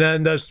 And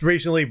then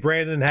recently,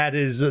 Brandon had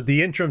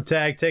the interim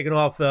tag taken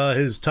off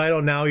his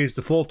title. Now he's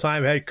the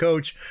full-time head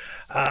coach.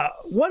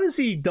 What has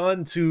he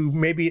done to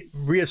maybe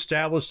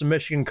reestablish the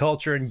Michigan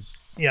culture and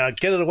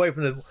get it away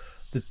from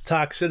the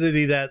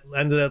toxicity that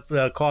ended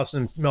up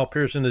costing Mel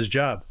Pearson his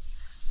job?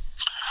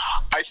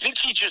 I think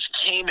he just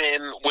came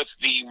in with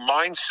the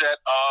mindset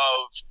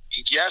of,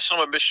 yes,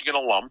 I'm a Michigan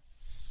alum,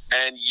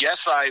 and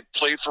yes, I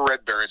played for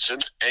Red Berenson,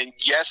 and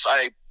yes,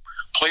 I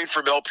played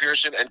for Mel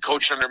Pearson and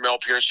coached under Mel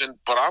Pearson,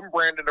 but I'm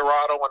Brandon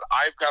Dorado, and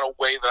I've got a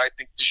way that I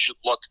think this should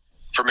look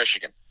for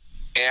Michigan.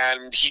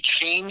 And he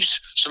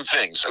changed some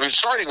things. I mean,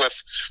 starting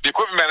with the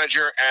equipment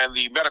manager and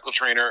the medical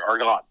trainer are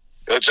gone.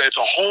 It's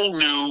a whole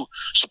new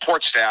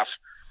support staff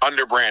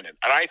under Brandon.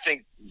 And I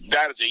think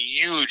that is a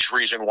huge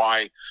reason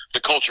why the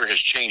culture has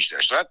changed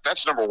there. So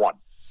that's number one.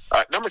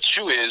 Number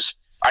two is,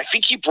 I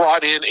think he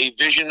brought in a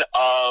vision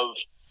of,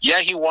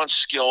 he wants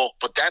skill,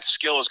 but that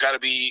skill has got to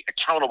be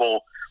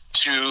accountable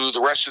to the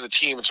rest of the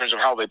team in terms of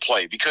how they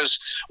play. Because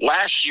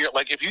last year,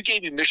 like if you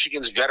gave me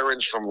Michigan's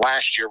veterans from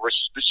last year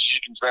versus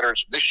Michigan's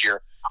veterans from this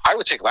year, I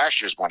would take last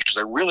year's bunch because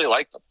I really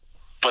like them.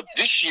 But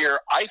this year,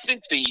 I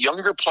think the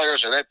younger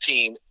players on that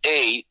team,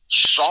 A,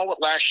 saw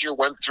what last year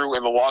went through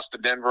in the loss to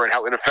Denver and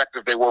how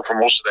ineffective they were for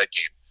most of that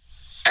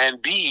game.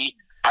 And B,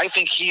 I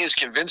think he has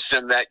convinced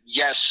them that,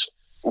 yes,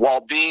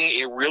 while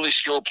being a really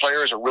skilled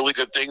player is a really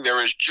good thing,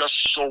 there is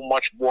just so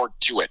much more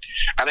to it.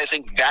 And I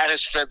think that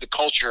has fed the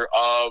culture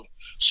of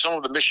some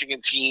of the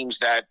Michigan teams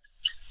that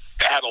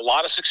had a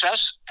lot of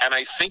success. And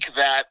I think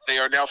that they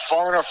are now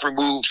far enough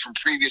removed from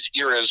previous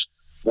eras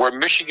where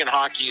Michigan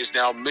hockey is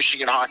now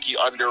Michigan hockey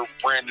under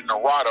Brandon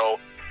Dorado,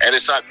 and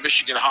it's not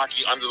Michigan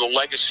hockey under the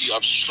legacy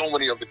of so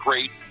many of the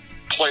great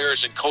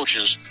players and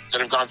coaches that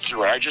have gone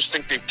through it. I just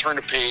think they've turned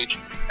a page,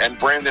 and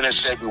Brandon has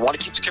said, we want to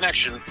keep the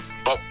connection,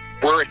 but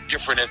we're a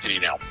different entity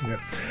now. Yeah.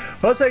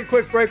 Well, let's take a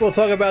quick break. We'll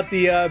talk about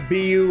the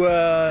BU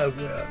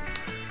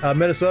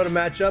Minnesota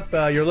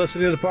matchup. You're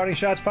listening to the Parting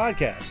Shots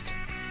podcast.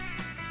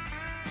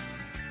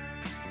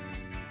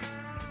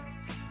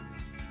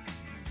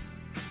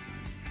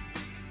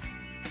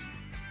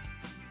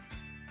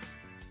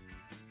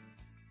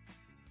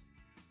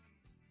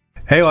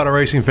 Hey auto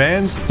racing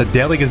fans, the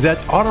Daily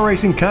Gazette's auto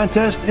racing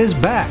contest is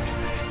back.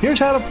 Here's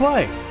how to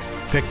play.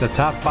 Pick the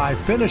top 5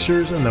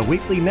 finishers in the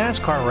weekly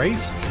NASCAR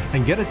race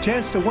and get a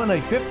chance to win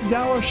a $50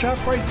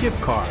 ShopRite gift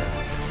card.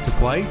 To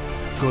play,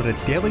 go to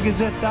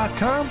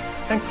dailygazette.com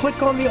and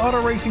click on the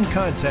auto racing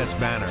contest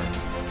banner.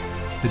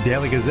 The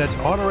Daily Gazette's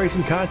auto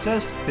racing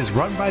contest is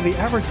run by the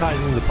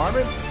advertising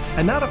department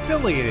and not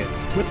affiliated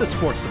with the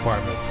sports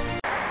department.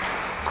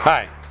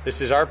 Hi,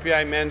 this is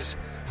RPI men's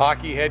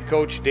hockey head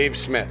coach Dave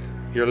Smith.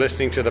 You're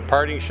listening to the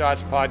Parting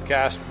Shots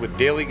podcast with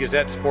Daily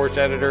Gazette sports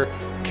editor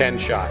Ken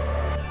Schott.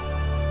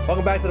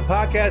 Welcome back to the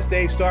podcast.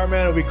 Dave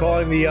Starman will be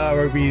calling the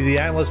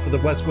analyst for the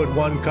Westwood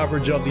One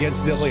coverage of the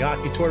NCAA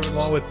hockey tournament,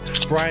 along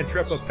with Brian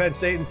Tripp of Penn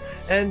State.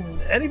 And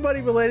anybody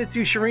related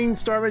to Shireen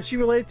Starman? She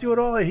related to it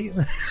all?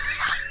 We're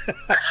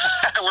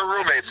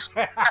roommates.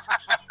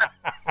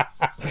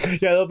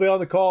 Yeah, they'll be on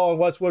the call on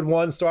Westwood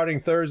One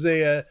starting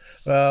Thursday,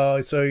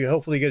 so you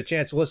hopefully get a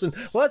chance to listen.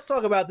 Well, let's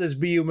talk about this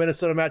BU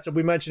Minnesota matchup.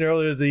 We mentioned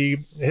earlier the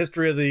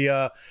history of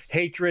the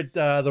hatred,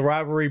 the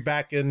rivalry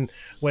back in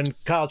when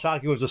college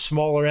hockey was a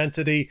smaller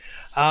entity.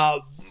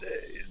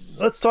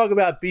 Let's talk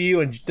about BU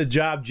and the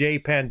job Jay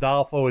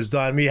Pandolfo has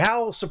done. I mean,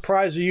 how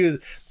surprised are you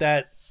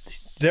that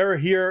they're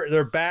here,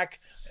 they're back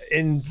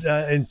in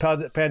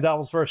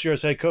Pandolfo's first year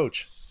as head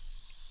coach?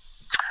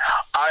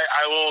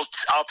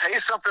 I'll tell you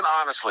something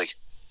honestly.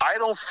 I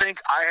don't think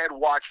I had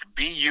watched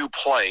BU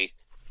play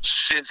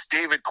since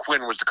David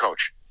Quinn was the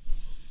coach.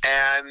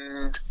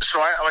 And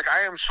so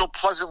I am so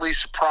pleasantly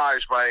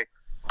surprised by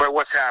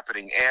what's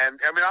happening. And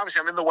I mean,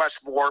 obviously I'm in the West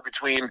more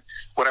between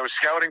when I was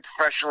scouting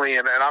professionally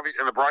and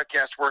obviously in the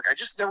broadcast work. I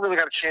just never really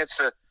got a chance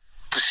to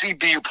see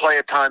BU play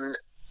a ton,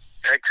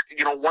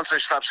 once I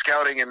stopped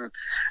scouting and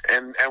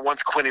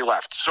once Quinny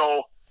left.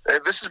 So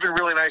this has been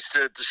really nice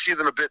to see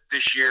them a bit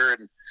this year.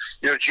 And,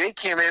 Jay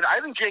came in. I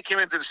think Jay came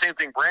in to the same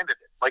thing Brandon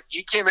did. Like,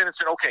 he came in and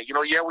said, okay,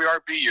 we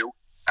are BU,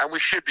 and we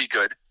should be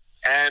good,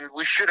 and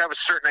we should have a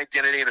certain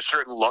identity and a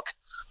certain look.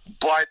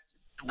 But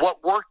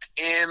what worked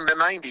in the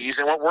 90s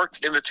and what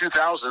worked in the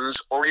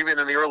 2000s or even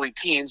in the early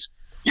teens,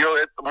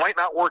 it might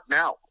not work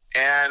now.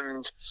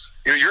 And,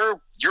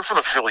 you're from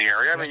the Philly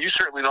area. I mean, you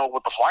certainly know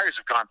what the Flyers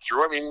have gone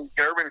through. I mean,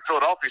 everybody in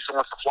Philadelphia still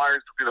wants the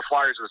Flyers to be the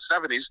Flyers of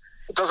the 70s.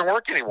 It doesn't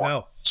work anymore.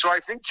 No. So I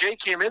think Jay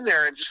came in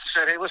there and just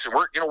said, hey, listen,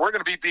 we're going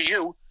to be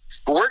BU,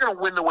 but we're going to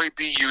win the way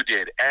BU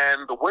did.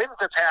 And the way that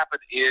that's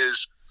happened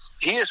is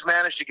he has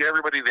managed to get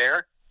everybody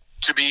there.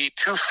 to be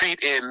 2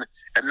 feet in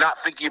and not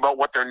thinking about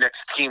what their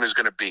next team is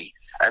going to be.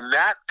 And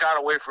that got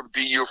away from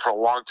BU for a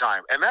long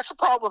time. And that's a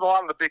problem with a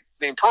lot of the big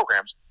name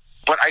programs.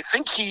 But I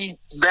think he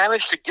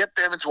managed to get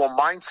them into a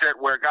mindset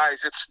where,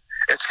 guys,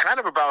 it's kind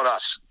of about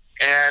us.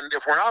 And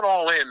if we're not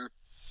all in,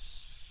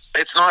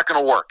 it's not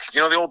going to work.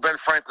 You know, the old Ben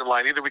Franklin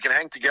line, either we can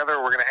hang together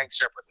or we're going to hang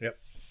separately. Yep.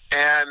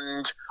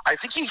 And I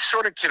think he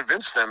sort of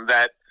convinced them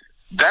that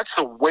that's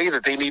the way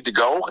that they need to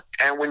go.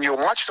 And when you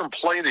watch them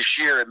play this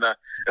year in the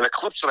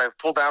clips that I've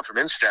pulled down from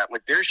Instat,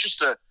 like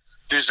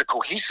there's a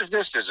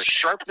cohesiveness, there's a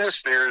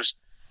sharpness, there's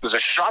a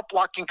shot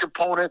blocking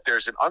component,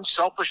 there's an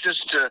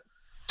unselfishness to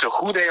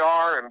who they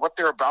are and what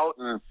they're about.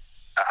 And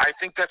I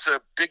think that's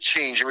a big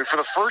change. I mean, for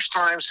the first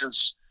time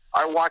since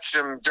I watched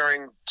him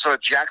during some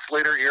of Jack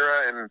Slater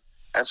era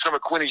and some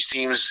of Quinny's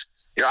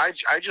teams, you know,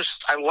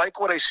 I like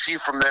what I see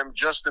from them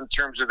just in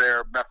terms of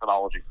their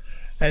methodology.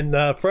 And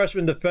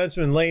freshman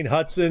defenseman Lane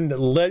Hudson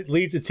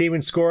leads the team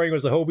in scoring,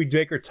 was a Hobie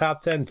Baker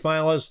top 10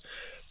 finalist.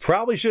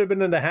 Probably should have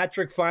been in the hat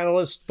trick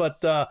finalist,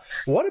 but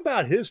what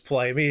about his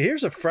play? I mean,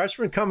 here's a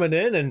freshman coming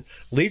in and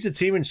leads the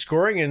team in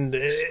scoring, and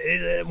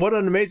what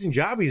an amazing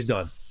job he's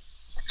done.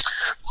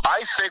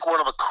 I think one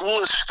of the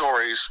coolest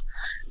stories,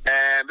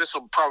 and this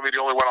will probably be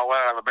the only one I'll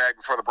let out of the bag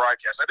before the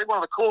broadcast, I think one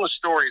of the coolest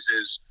stories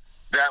is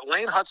that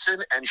Lane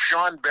Hudson and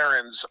Sean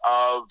Behrens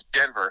of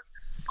Denver,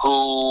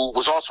 who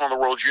was also on the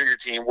World Junior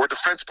team, were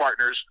defense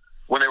partners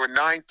when they were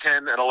 9,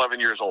 10, and 11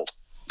 years old.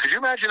 Could you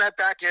imagine that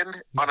back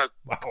end on a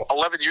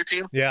 11U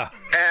team? Yeah.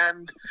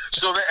 And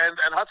so, and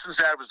Hudson's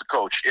dad was the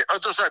coach.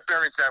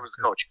 Behrens' dad was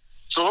the coach.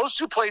 So those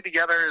two played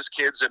together as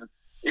kids. And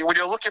when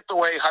you look at the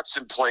way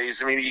Hudson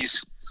plays, I mean,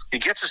 he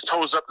gets his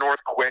toes up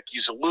north quick.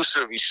 He's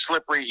elusive. He's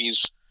slippery.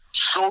 He's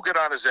so good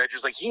on his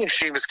edges. Like, he and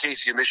Seamus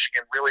Casey of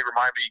Michigan really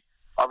remind me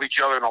of each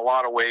other in a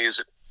lot of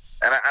ways.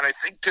 And I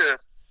think to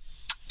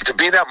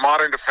be that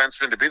modern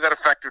defenseman, to be that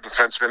effective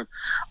defenseman,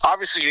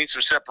 obviously you need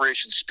some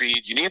separation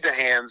speed. You need the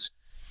hands.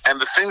 And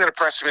the thing that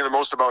impressed me the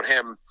most about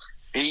him,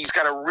 he's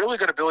got a really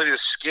good ability to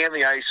scan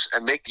the ice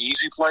and make the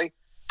easy play,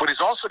 but he's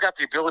also got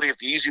the ability, if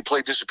the easy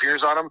play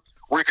disappears on him,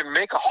 where he can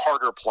make a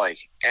harder play.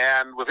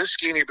 And with his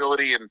skating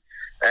ability and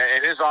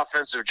his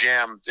offensive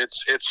jam,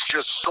 it's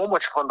just so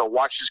much fun to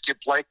watch this kid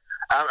play.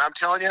 I'm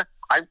telling you,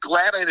 I'm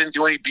glad I didn't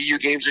do any BU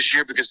games this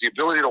year, because the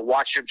ability to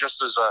watch him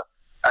just as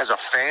a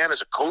fan,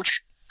 as a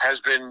coach, has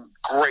been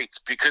great,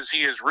 because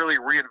he has really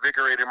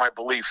reinvigorated my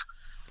belief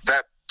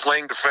that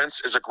playing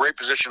defense is a great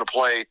position to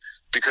play,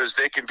 because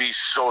they can be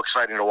so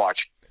exciting to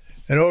watch.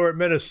 And over at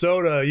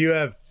Minnesota, you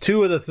have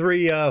 2 of the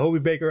 3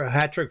 Hobie Baker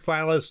hat trick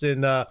finalists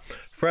in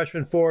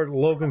freshman forward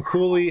Logan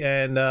Cooley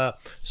and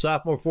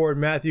sophomore forward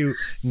Matthew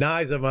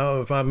Nyes.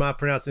 If I'm not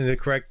pronouncing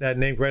that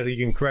name correctly,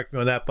 you can correct me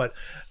on that. But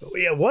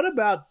yeah, what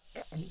about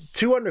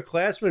 2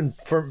 underclassmen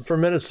for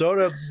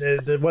Minnesota?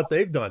 What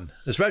they've done,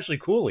 especially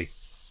Cooley.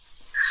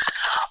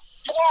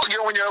 Well, you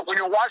know, when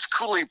you watch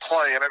Cooley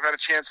play, and I've had a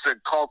chance to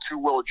call 2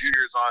 World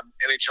Juniors on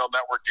NHL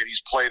Network that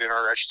he's played in,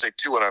 or I should say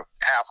 2.5,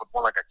 with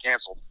one that got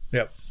canceled.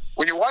 Yep.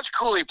 When you watch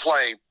Cooley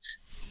play,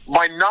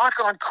 my knock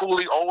on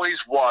Cooley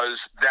always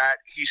was that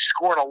he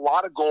scored a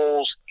lot of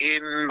goals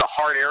in the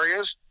hard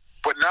areas,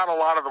 but not a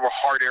lot of them were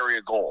hard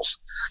area goals.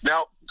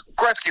 Now,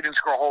 Gretzky didn't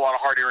score a whole lot of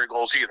hard area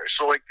goals either.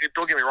 So, like,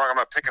 don't get me wrong, I'm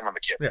not picking on the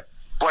kid. Yeah.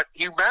 But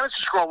he managed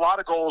to score a lot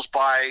of goals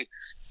by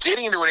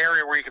getting into an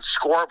area where he could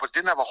score, but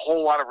didn't have a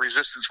whole lot of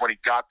resistance when he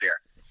got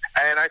there.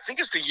 And I think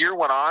as the year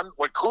went on,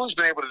 what Cooley's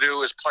been able to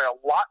do is play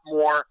a lot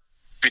more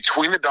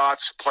between the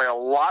dots, play a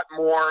lot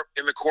more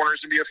in the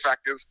corners to be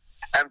effective,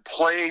 and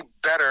play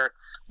better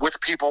with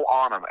people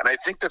on him. And I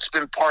think that's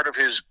been part of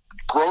his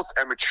growth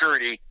and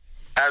maturity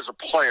as a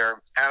player.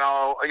 And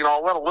I'll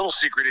let a little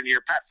secret in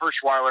here. Pat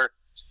Ferschweiler,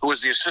 who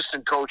was the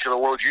assistant coach of the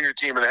World Junior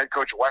team and the head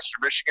coach of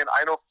Western Michigan,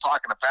 I know from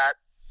talking to Pat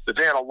that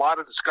they had a lot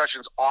of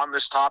discussions on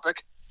this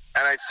topic.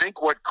 And I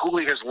think what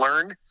Cooley has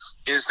learned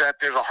is that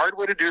there's a hard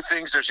way to do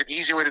things, there's an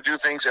easy way to do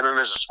things, and then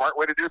there's a smart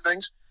way to do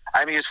things.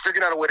 And he has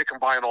figured out a way to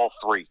combine all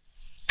 3.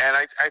 And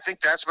I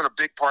think that's been a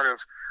big part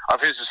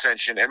of his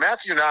ascension. And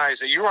Matthew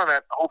Nyes, you were on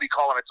that Hobie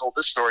call when I told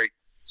this story.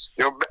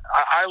 You know,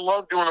 I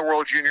love doing the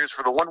World Juniors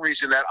for the one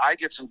reason that I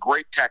get some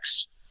great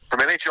texts from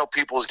NHL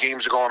people as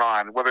games are going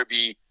on, whether it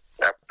be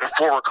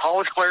former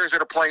college players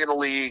that are playing in the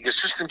league,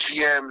 assistant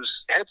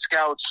GMs, head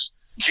scouts,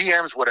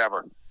 GMs,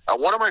 whatever.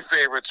 One of my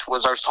favorites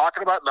was I was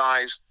talking about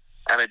Nyes,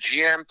 and a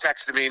GM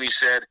texted me and he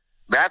said,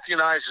 Matthew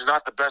Nyes is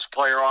not the best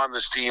player on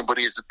this team, but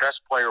he is the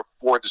best player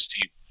for this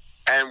team.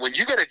 And when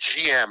you get a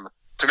GM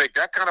to make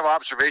that kind of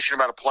observation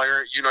about a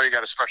player, you know you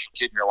got a special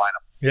kid in your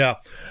lineup. Yeah.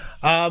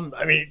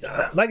 I mean,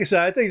 like I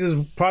said, I think this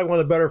is probably one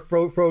of the better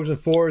Frozen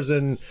Fours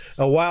in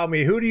a while. I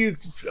mean, who do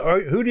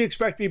you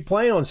expect to be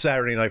playing on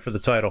Saturday night for the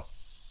title?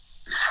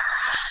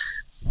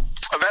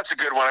 Oh, that's a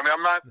good one. I mean,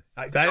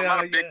 I'm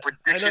not a big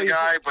prediction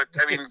guy, but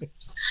I mean,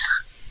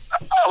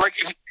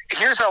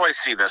 here's how I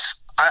see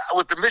this.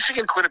 With the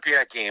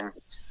Michigan-Quinnipiac game,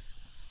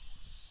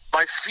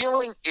 my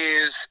feeling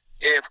is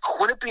if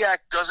Quinnipiac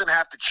doesn't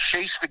have to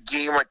chase the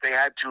game like they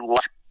had to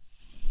last,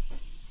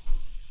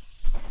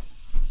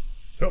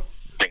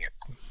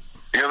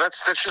 You know,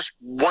 that's just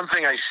one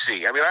thing I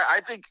see. I mean, I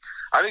think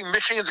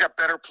Michigan's got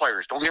better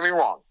players. Don't get me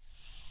wrong.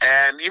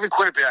 And even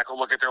Quinnipiac will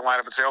look at their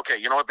lineup and say, okay,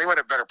 you know what, they might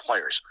have better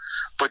players.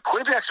 But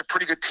Quinnipiac's a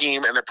pretty good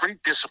team, and they're pretty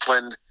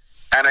disciplined,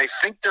 and I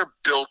think they're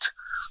built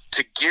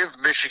to give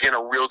Michigan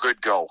a real good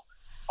go.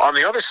 On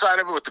the other side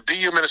of it, with the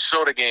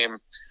BU-Minnesota game,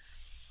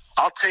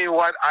 I'll tell you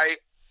what,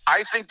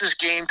 I think this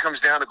game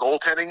comes down to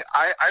goaltending.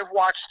 I've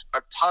watched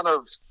a ton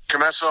of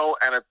Comesso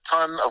and a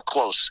ton of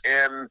Close,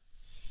 and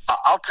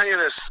I'll tell you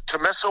this,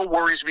 Comesso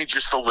worries me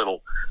just a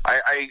little.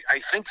 I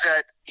think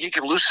that he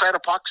can lose sight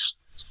of pucks.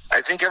 I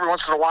think every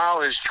once in a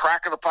while his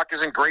track of the puck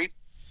isn't great.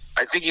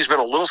 I think he's been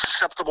a little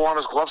susceptible on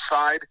his glove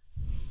side.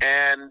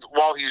 And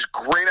while he's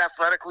great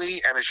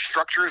athletically and his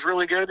structure is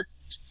really good,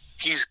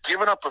 he's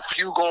given up a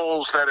few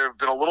goals that have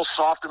been a little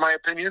soft, in my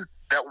opinion,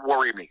 that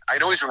worry me. I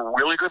know he's been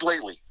really good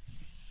lately.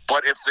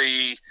 But if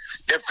the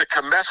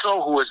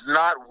Comesso, who is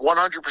not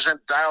 100%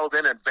 dialed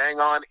in and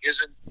bang on,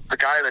 isn't the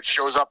guy that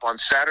shows up on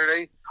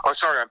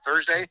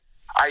Thursday,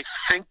 I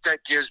think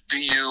that gives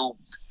BU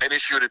an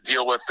issue to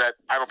deal with that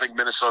I don't think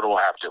Minnesota will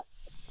have to.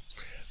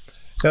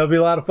 That'll be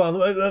a lot of fun.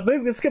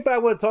 Let's get back. I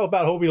want to talk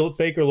about Hobie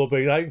Baker a little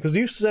bit, because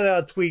you sent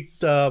out a tweet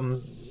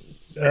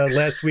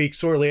last week,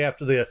 shortly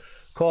after the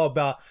call,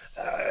 about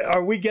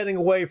are we getting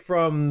away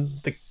from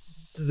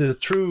the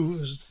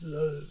true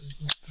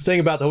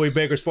thing about the Hobie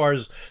Baker as far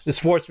as the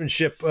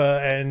sportsmanship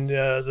and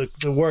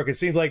the work? It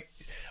seems like,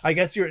 I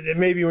guess you're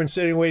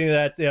insinuating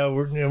that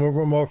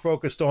we're more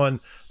focused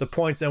on the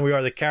points than we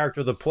are the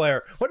character of the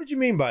player. What did you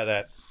mean by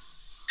that?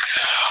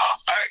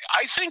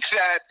 I think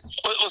that,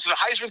 listen, the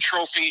Heisman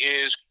Trophy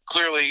is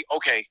clearly,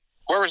 okay,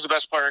 whoever's the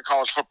best player in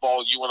college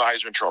football, you win the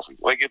Heisman Trophy.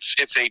 Like,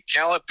 it's a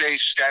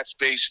talent-based,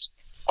 stats-based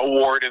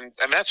award, and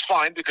that's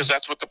fine because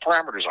that's what the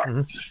parameters are.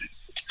 Mm-hmm.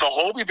 The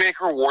Hobie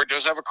Baker Award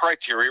does have a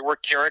criteria where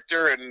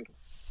character and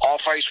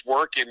off-ice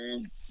work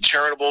and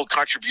charitable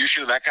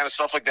contribution and that kind of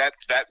stuff like that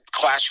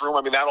classroom,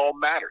 I mean, that all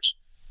matters.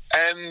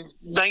 And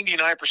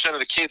 99% of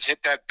the kids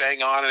hit that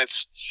bang on, and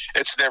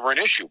it's never an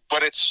issue.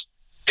 But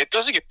it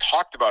doesn't get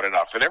talked about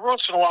enough. And every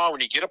once in a while,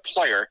 when you get a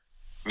player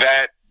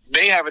that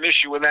may have an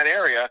issue in that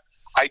area,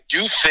 I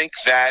do think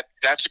that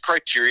that's a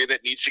criteria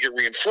that needs to get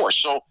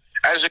reinforced. So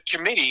as a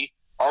committee,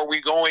 are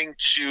we going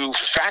to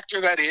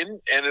factor that in?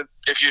 And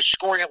if you're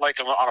scoring it like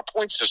on a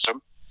point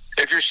system,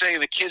 if you're saying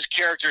the kid's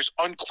character is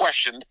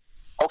unquestioned,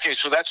 okay,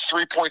 so that's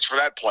 3 points for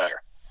that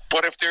player.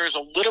 But if there's a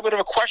little bit of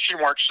a question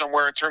mark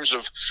somewhere in terms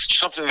of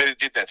something that it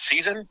did that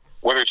season,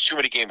 whether it's too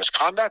many game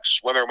misconducts,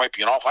 whether it might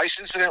be an off-ice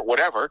incident,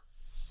 whatever,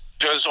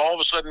 does all of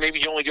a sudden maybe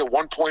you only get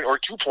 1 point or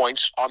 2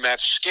 points on that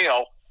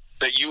scale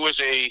that you as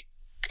a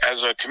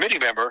committee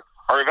member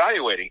are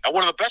evaluating? And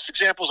one of the best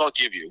examples I'll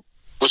give you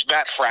was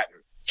Matt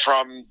Fratton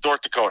from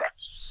North Dakota.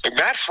 Like,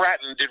 Matt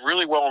Fratton did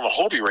really well in the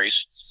Hobie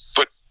race,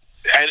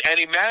 and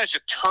he managed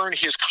to turn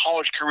his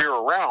college career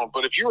around.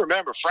 But if you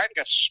remember, Fratton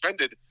got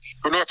suspended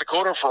from North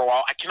Dakota for a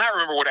while. I cannot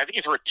remember what. I think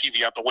he threw a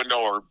TV out the window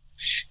or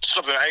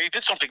something. He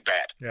did something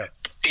bad. Yeah.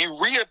 He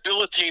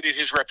rehabilitated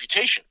his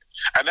reputation,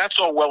 and that's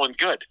all well and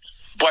good.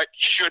 But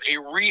should a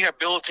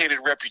rehabilitated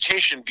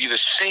reputation be the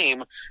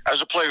same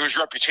as a player whose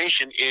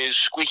reputation is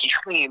squeaky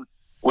clean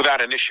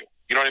without an issue?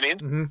 You know what I mean?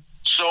 Mm-hmm.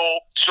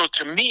 So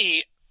to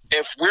me,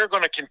 if we're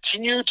going to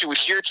continue to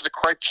adhere to the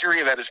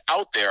criteria that is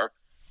out there,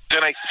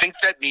 then I think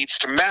that needs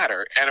to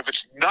matter. And if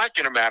it's not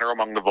going to matter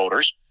among the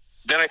voters,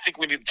 then I think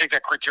we need to take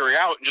that criteria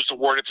out and just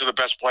award it to the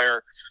best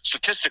player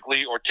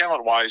statistically or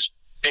talent-wise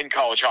in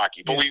college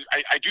hockey. But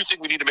I do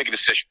think we need to make a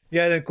decision.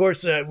 Yeah, and of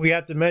course, we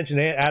have to mention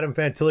Adam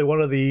Fantilli, one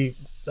of the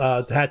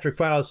hat-trick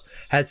finalists,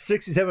 had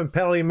 67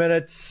 penalty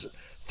minutes,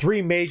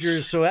 3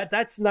 majors. So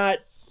that's not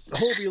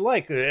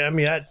Hobie-like. I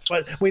mean,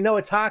 but we know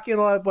it's hockey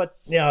and all that, but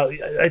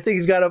I think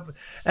he's got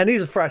and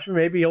he's a freshman.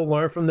 Maybe he'll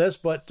learn from this,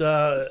 but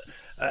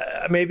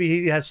maybe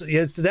he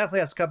definitely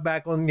has to cut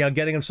back on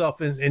getting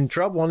himself in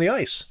trouble on the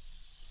ice.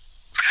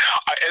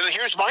 And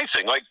here's my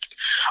thing. Like,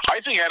 I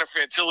think Adam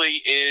Fantilli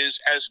is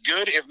as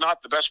good, if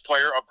not the best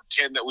player of the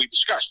 10 that we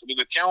discussed. I mean,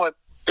 the talent,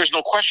 there's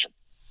no question.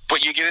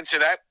 But you get into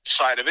that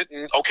side of it,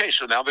 and okay,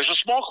 so now there's a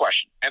small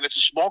question. And it's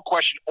a small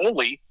question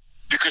only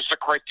because the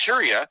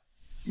criteria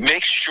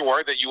makes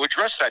sure that you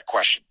address that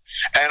question.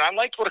 And I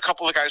liked what a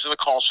couple of the guys on the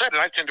call said,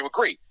 and I tend to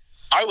agree.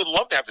 I would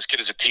love to have this kid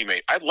as a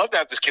teammate. I'd love to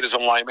have this kid as a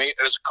line mate.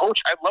 And as a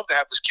coach, I'd love to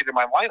have this kid in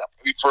my lineup.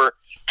 I mean,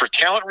 for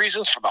talent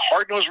reasons, for the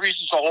hard-nosed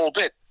reasons, the whole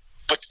bit.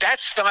 But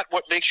that's not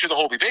what makes you the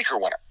Hobie Baker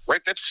winner,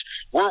 right?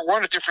 We're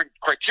on a different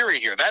criteria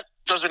here. That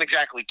doesn't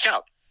exactly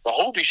count. The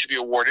Hobie should be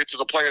awarded to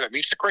the player that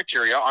meets the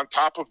criteria on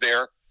top of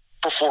their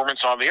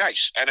performance on the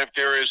ice. And if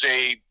there is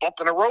a bump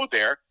in the road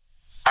there,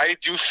 I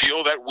do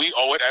feel that we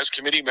owe it as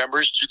committee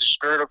members to the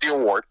spirit of the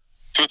award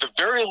to at the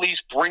very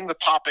least bring the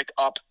topic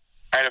up.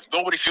 And if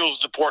nobody feels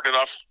it's important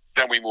enough,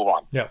 then we move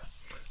on. Yeah.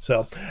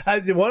 So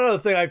one other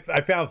thing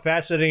I found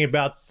fascinating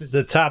about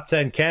the top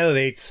 10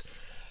 candidates,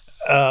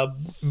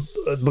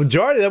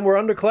 majority of them were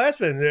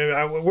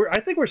underclassmen. I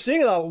think we're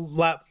seeing it a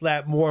lot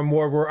more and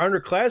more where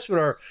underclassmen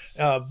are,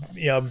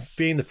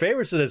 being the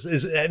favorites of this.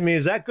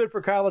 Is that good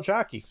for college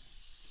hockey?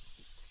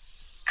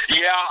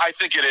 Yeah, I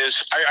think it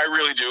is. I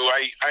really do.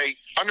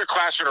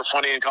 Underclassmen are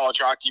funny in college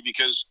hockey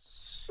because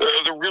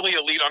the really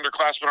elite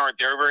underclassmen aren't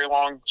there very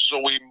long,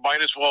 so we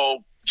might as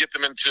well get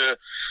them into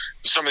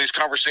some of these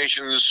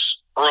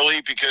conversations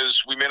early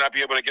because we may not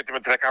be able to get them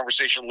into that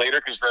conversation later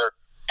because they're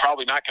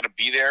probably not going to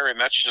be there, and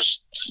that's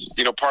just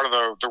part of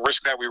the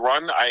risk that we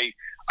run.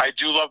 I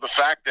do love the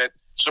fact that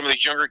some of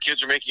these younger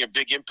kids are making a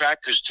big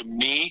impact because to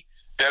me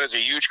that is a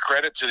huge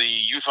credit to the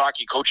youth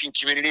hockey coaching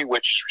community,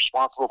 which is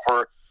responsible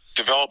for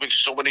developing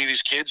so many of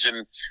these kids.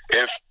 And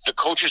if the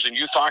coaches in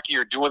youth hockey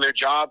are doing their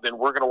job, then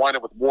we're going to wind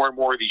up with more and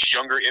more of these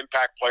younger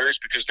impact players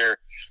because they're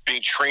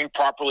being trained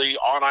properly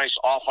on ice,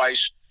 off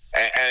ice,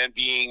 and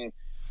being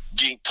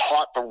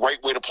taught the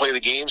right way to play the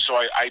game. So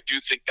I do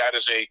think that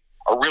is a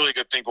really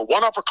good thing. But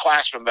one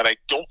upperclassman that I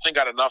don't think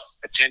got enough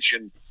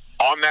attention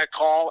on that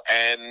call,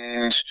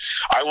 and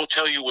I will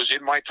tell you was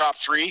in my top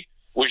 3,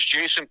 was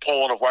Jason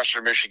Poland of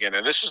Western Michigan.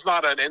 And this is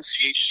not an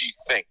NCHC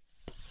thing.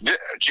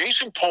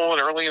 Jason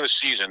Poland early in the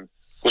season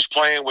was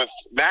playing with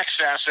Max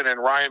Sasson and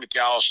Ryan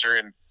McAllister,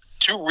 and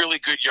 2 really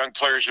good young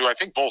players who I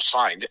think both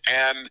signed.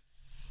 And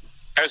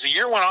as the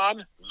year went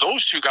on,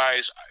 those 2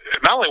 guys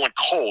not only went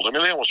cold, I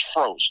mean, they almost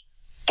froze,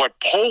 but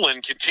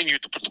Poland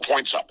continued to put the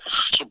points up.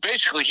 So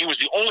basically, he was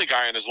the only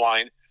guy on his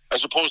line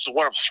as opposed to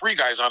one of 3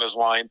 guys on his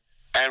line.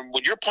 And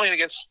when you're playing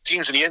against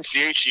teams in the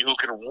NCHC who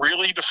can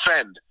really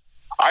defend,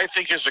 I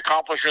think his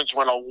accomplishments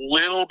went a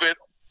little bit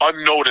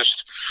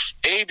unnoticed.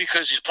 A,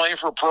 because he's playing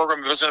for a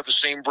program that doesn't have the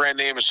same brand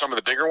name as some of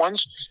the bigger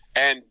ones.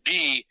 And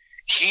B,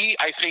 he,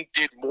 I think,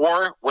 did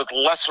more with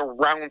less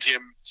around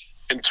him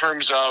in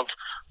terms of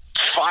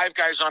 5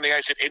 guys on the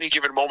ice at any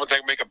given moment that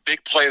can make a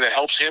big play that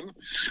helps him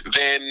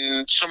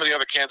than some of the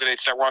other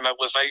candidates that were on that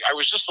list. I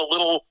was just a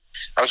little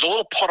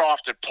put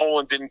off that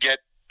Poland didn't get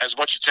as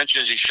much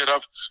attention as he should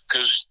have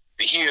because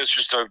he is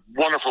just a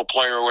wonderful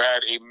player who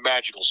had a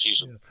magical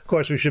season. Yeah. Of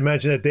course, we should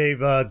mention that Dave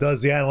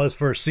does the analyst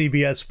for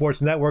CBS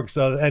Sports Network's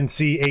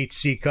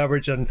NCHC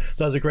coverage and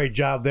does a great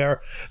job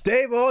there.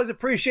 Dave, I always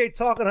appreciate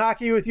talking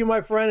hockey with you, my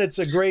friend. It's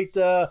a great,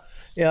 I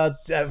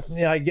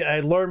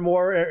learn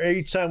more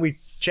each time we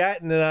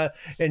chat, and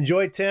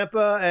enjoy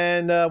Tampa,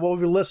 and we'll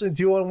be listening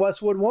to you on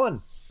Westwood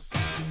One.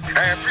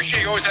 I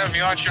appreciate you always having me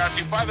on,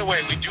 Shotzi. By the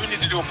way, we do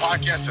need to do a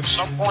podcast at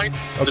some point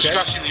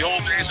discussing the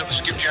old days of the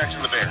Skipjacks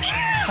and the Bears.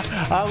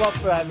 I'm up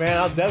for that, man.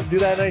 I'll do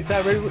that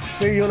anytime.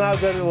 Maybe you and I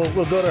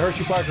we'll go to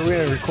Hershey Park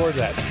Arena and record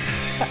that.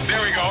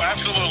 There we go.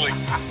 Absolutely.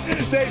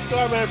 Dave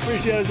Starman,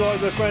 appreciate it as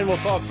always, my friend. We'll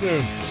talk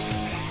soon.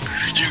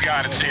 You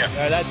got it. See ya.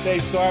 That's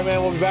Dave Starman.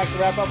 We'll be back to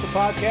wrap up the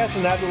podcast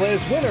and have the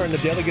latest winner in the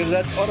Daily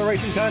Gazette's auto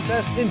racing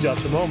contest in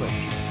just a moment.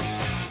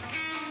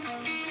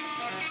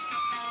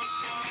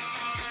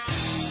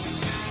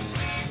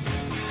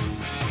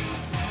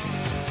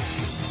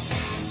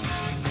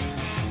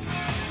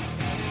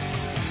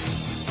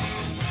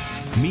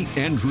 Meet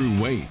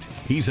Andrew Waite.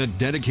 He's a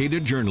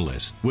dedicated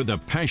journalist with a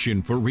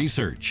passion for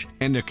research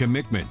and a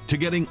commitment to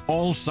getting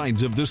all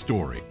sides of the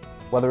story.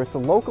 Whether it's a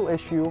local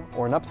issue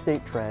or an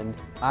upstate trend,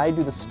 I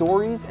do the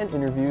stories and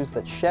interviews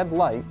that shed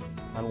light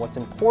on what's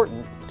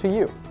important to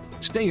you.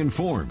 Stay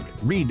informed.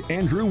 Read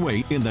Andrew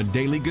Waite in the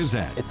Daily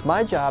Gazette. It's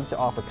my job to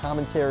offer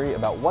commentary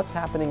about what's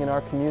happening in our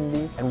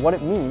community and what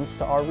it means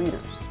to our readers.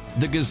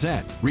 The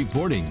Gazette,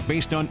 reporting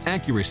based on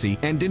accuracy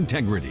and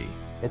integrity.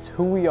 It's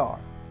who we are.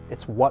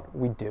 It's what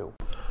we do.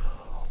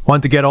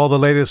 Want to get all the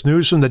latest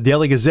news from the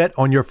Daily Gazette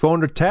on your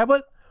phone or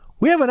tablet?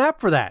 We have an app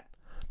for that.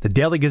 The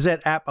Daily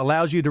Gazette app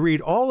allows you to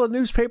read all the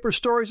newspaper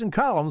stories and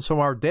columns from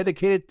our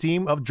dedicated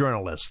team of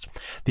journalists.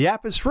 The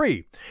app is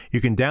free. You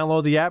can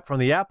download the app from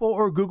the Apple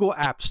or Google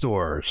App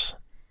Stores.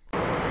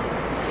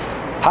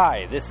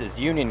 Hi, this is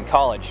Union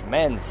College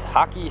men's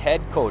hockey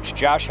head coach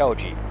Josh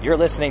Hoge. You're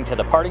listening to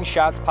the Parting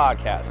Shots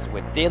podcast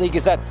with Daily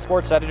Gazette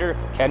sports editor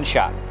Ken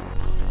Schott.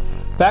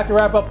 Back to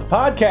wrap up the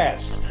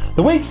podcast.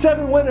 The Week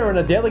 7 winner in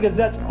the Daily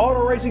Gazette's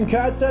auto racing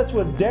contest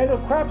was Daniel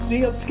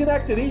Crapsey of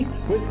Schenectady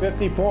with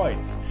 50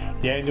 points.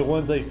 Daniel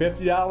wins a $50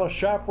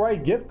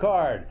 ShopRite gift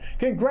card.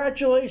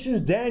 Congratulations,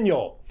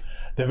 Daniel.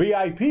 The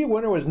VIP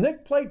winner was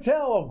Nick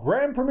Platel of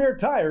Grand Premier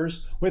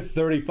Tires with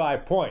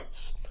 35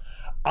 points.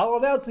 I'll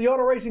announce the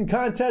auto racing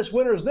contest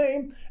winner's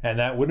name, and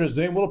that winner's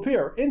name will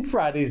appear in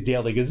Friday's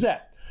Daily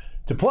Gazette.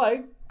 To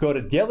play, go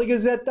to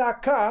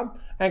dailygazette.com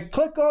and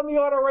click on the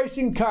auto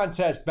racing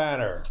contest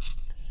banner.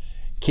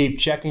 Keep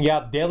checking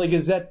out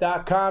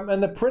dailygazette.com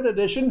and the print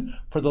edition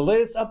for the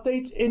latest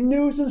updates in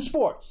news and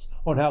sports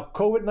on how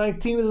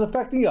COVID-19 is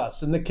affecting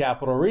us in the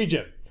capital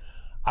region.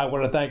 I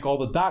want to thank all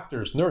the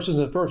doctors, nurses,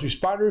 and first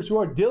responders who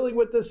are dealing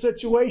with this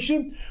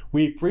situation.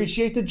 We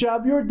appreciate the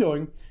job you're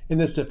doing in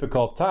this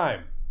difficult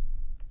time.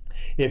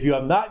 If you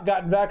have not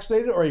gotten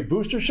vaccinated or a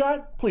booster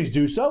shot, please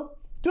do so.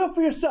 Do it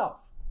for yourself,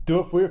 do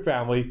it for your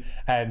family,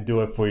 and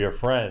do it for your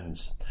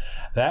friends.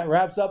 That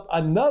wraps up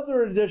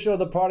another edition of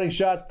the Parting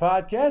Shots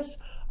podcast.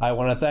 I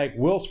want to thank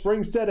Will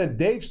Springstead and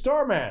Dave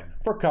Starman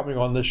for coming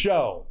on the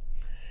show.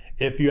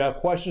 If you have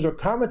questions or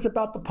comments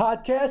about the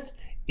podcast,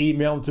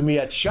 email them to me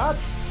at Schott,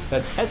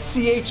 that's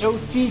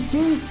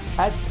SCHOTT,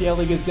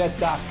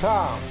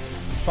 @dailygazette.com.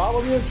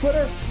 Follow me on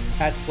Twitter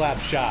at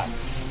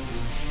Slapshots.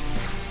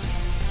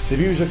 The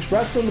views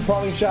expressed on the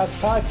Parting Shots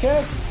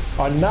podcast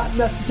are not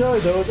necessarily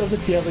those of the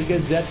Daily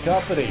Gazette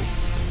Company.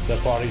 The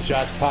Parting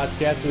Shots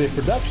podcast is a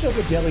production of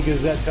the Daily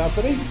Gazette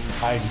Company.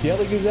 I'm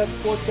Daily Gazette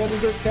sports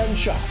editor Ken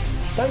Schatz.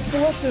 Thanks for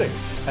listening,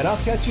 and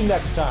I'll catch you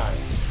next time.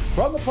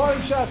 From the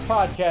Parting Shots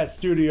podcast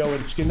studio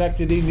in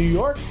Schenectady, New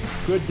York,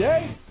 good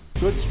day,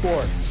 good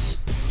sports.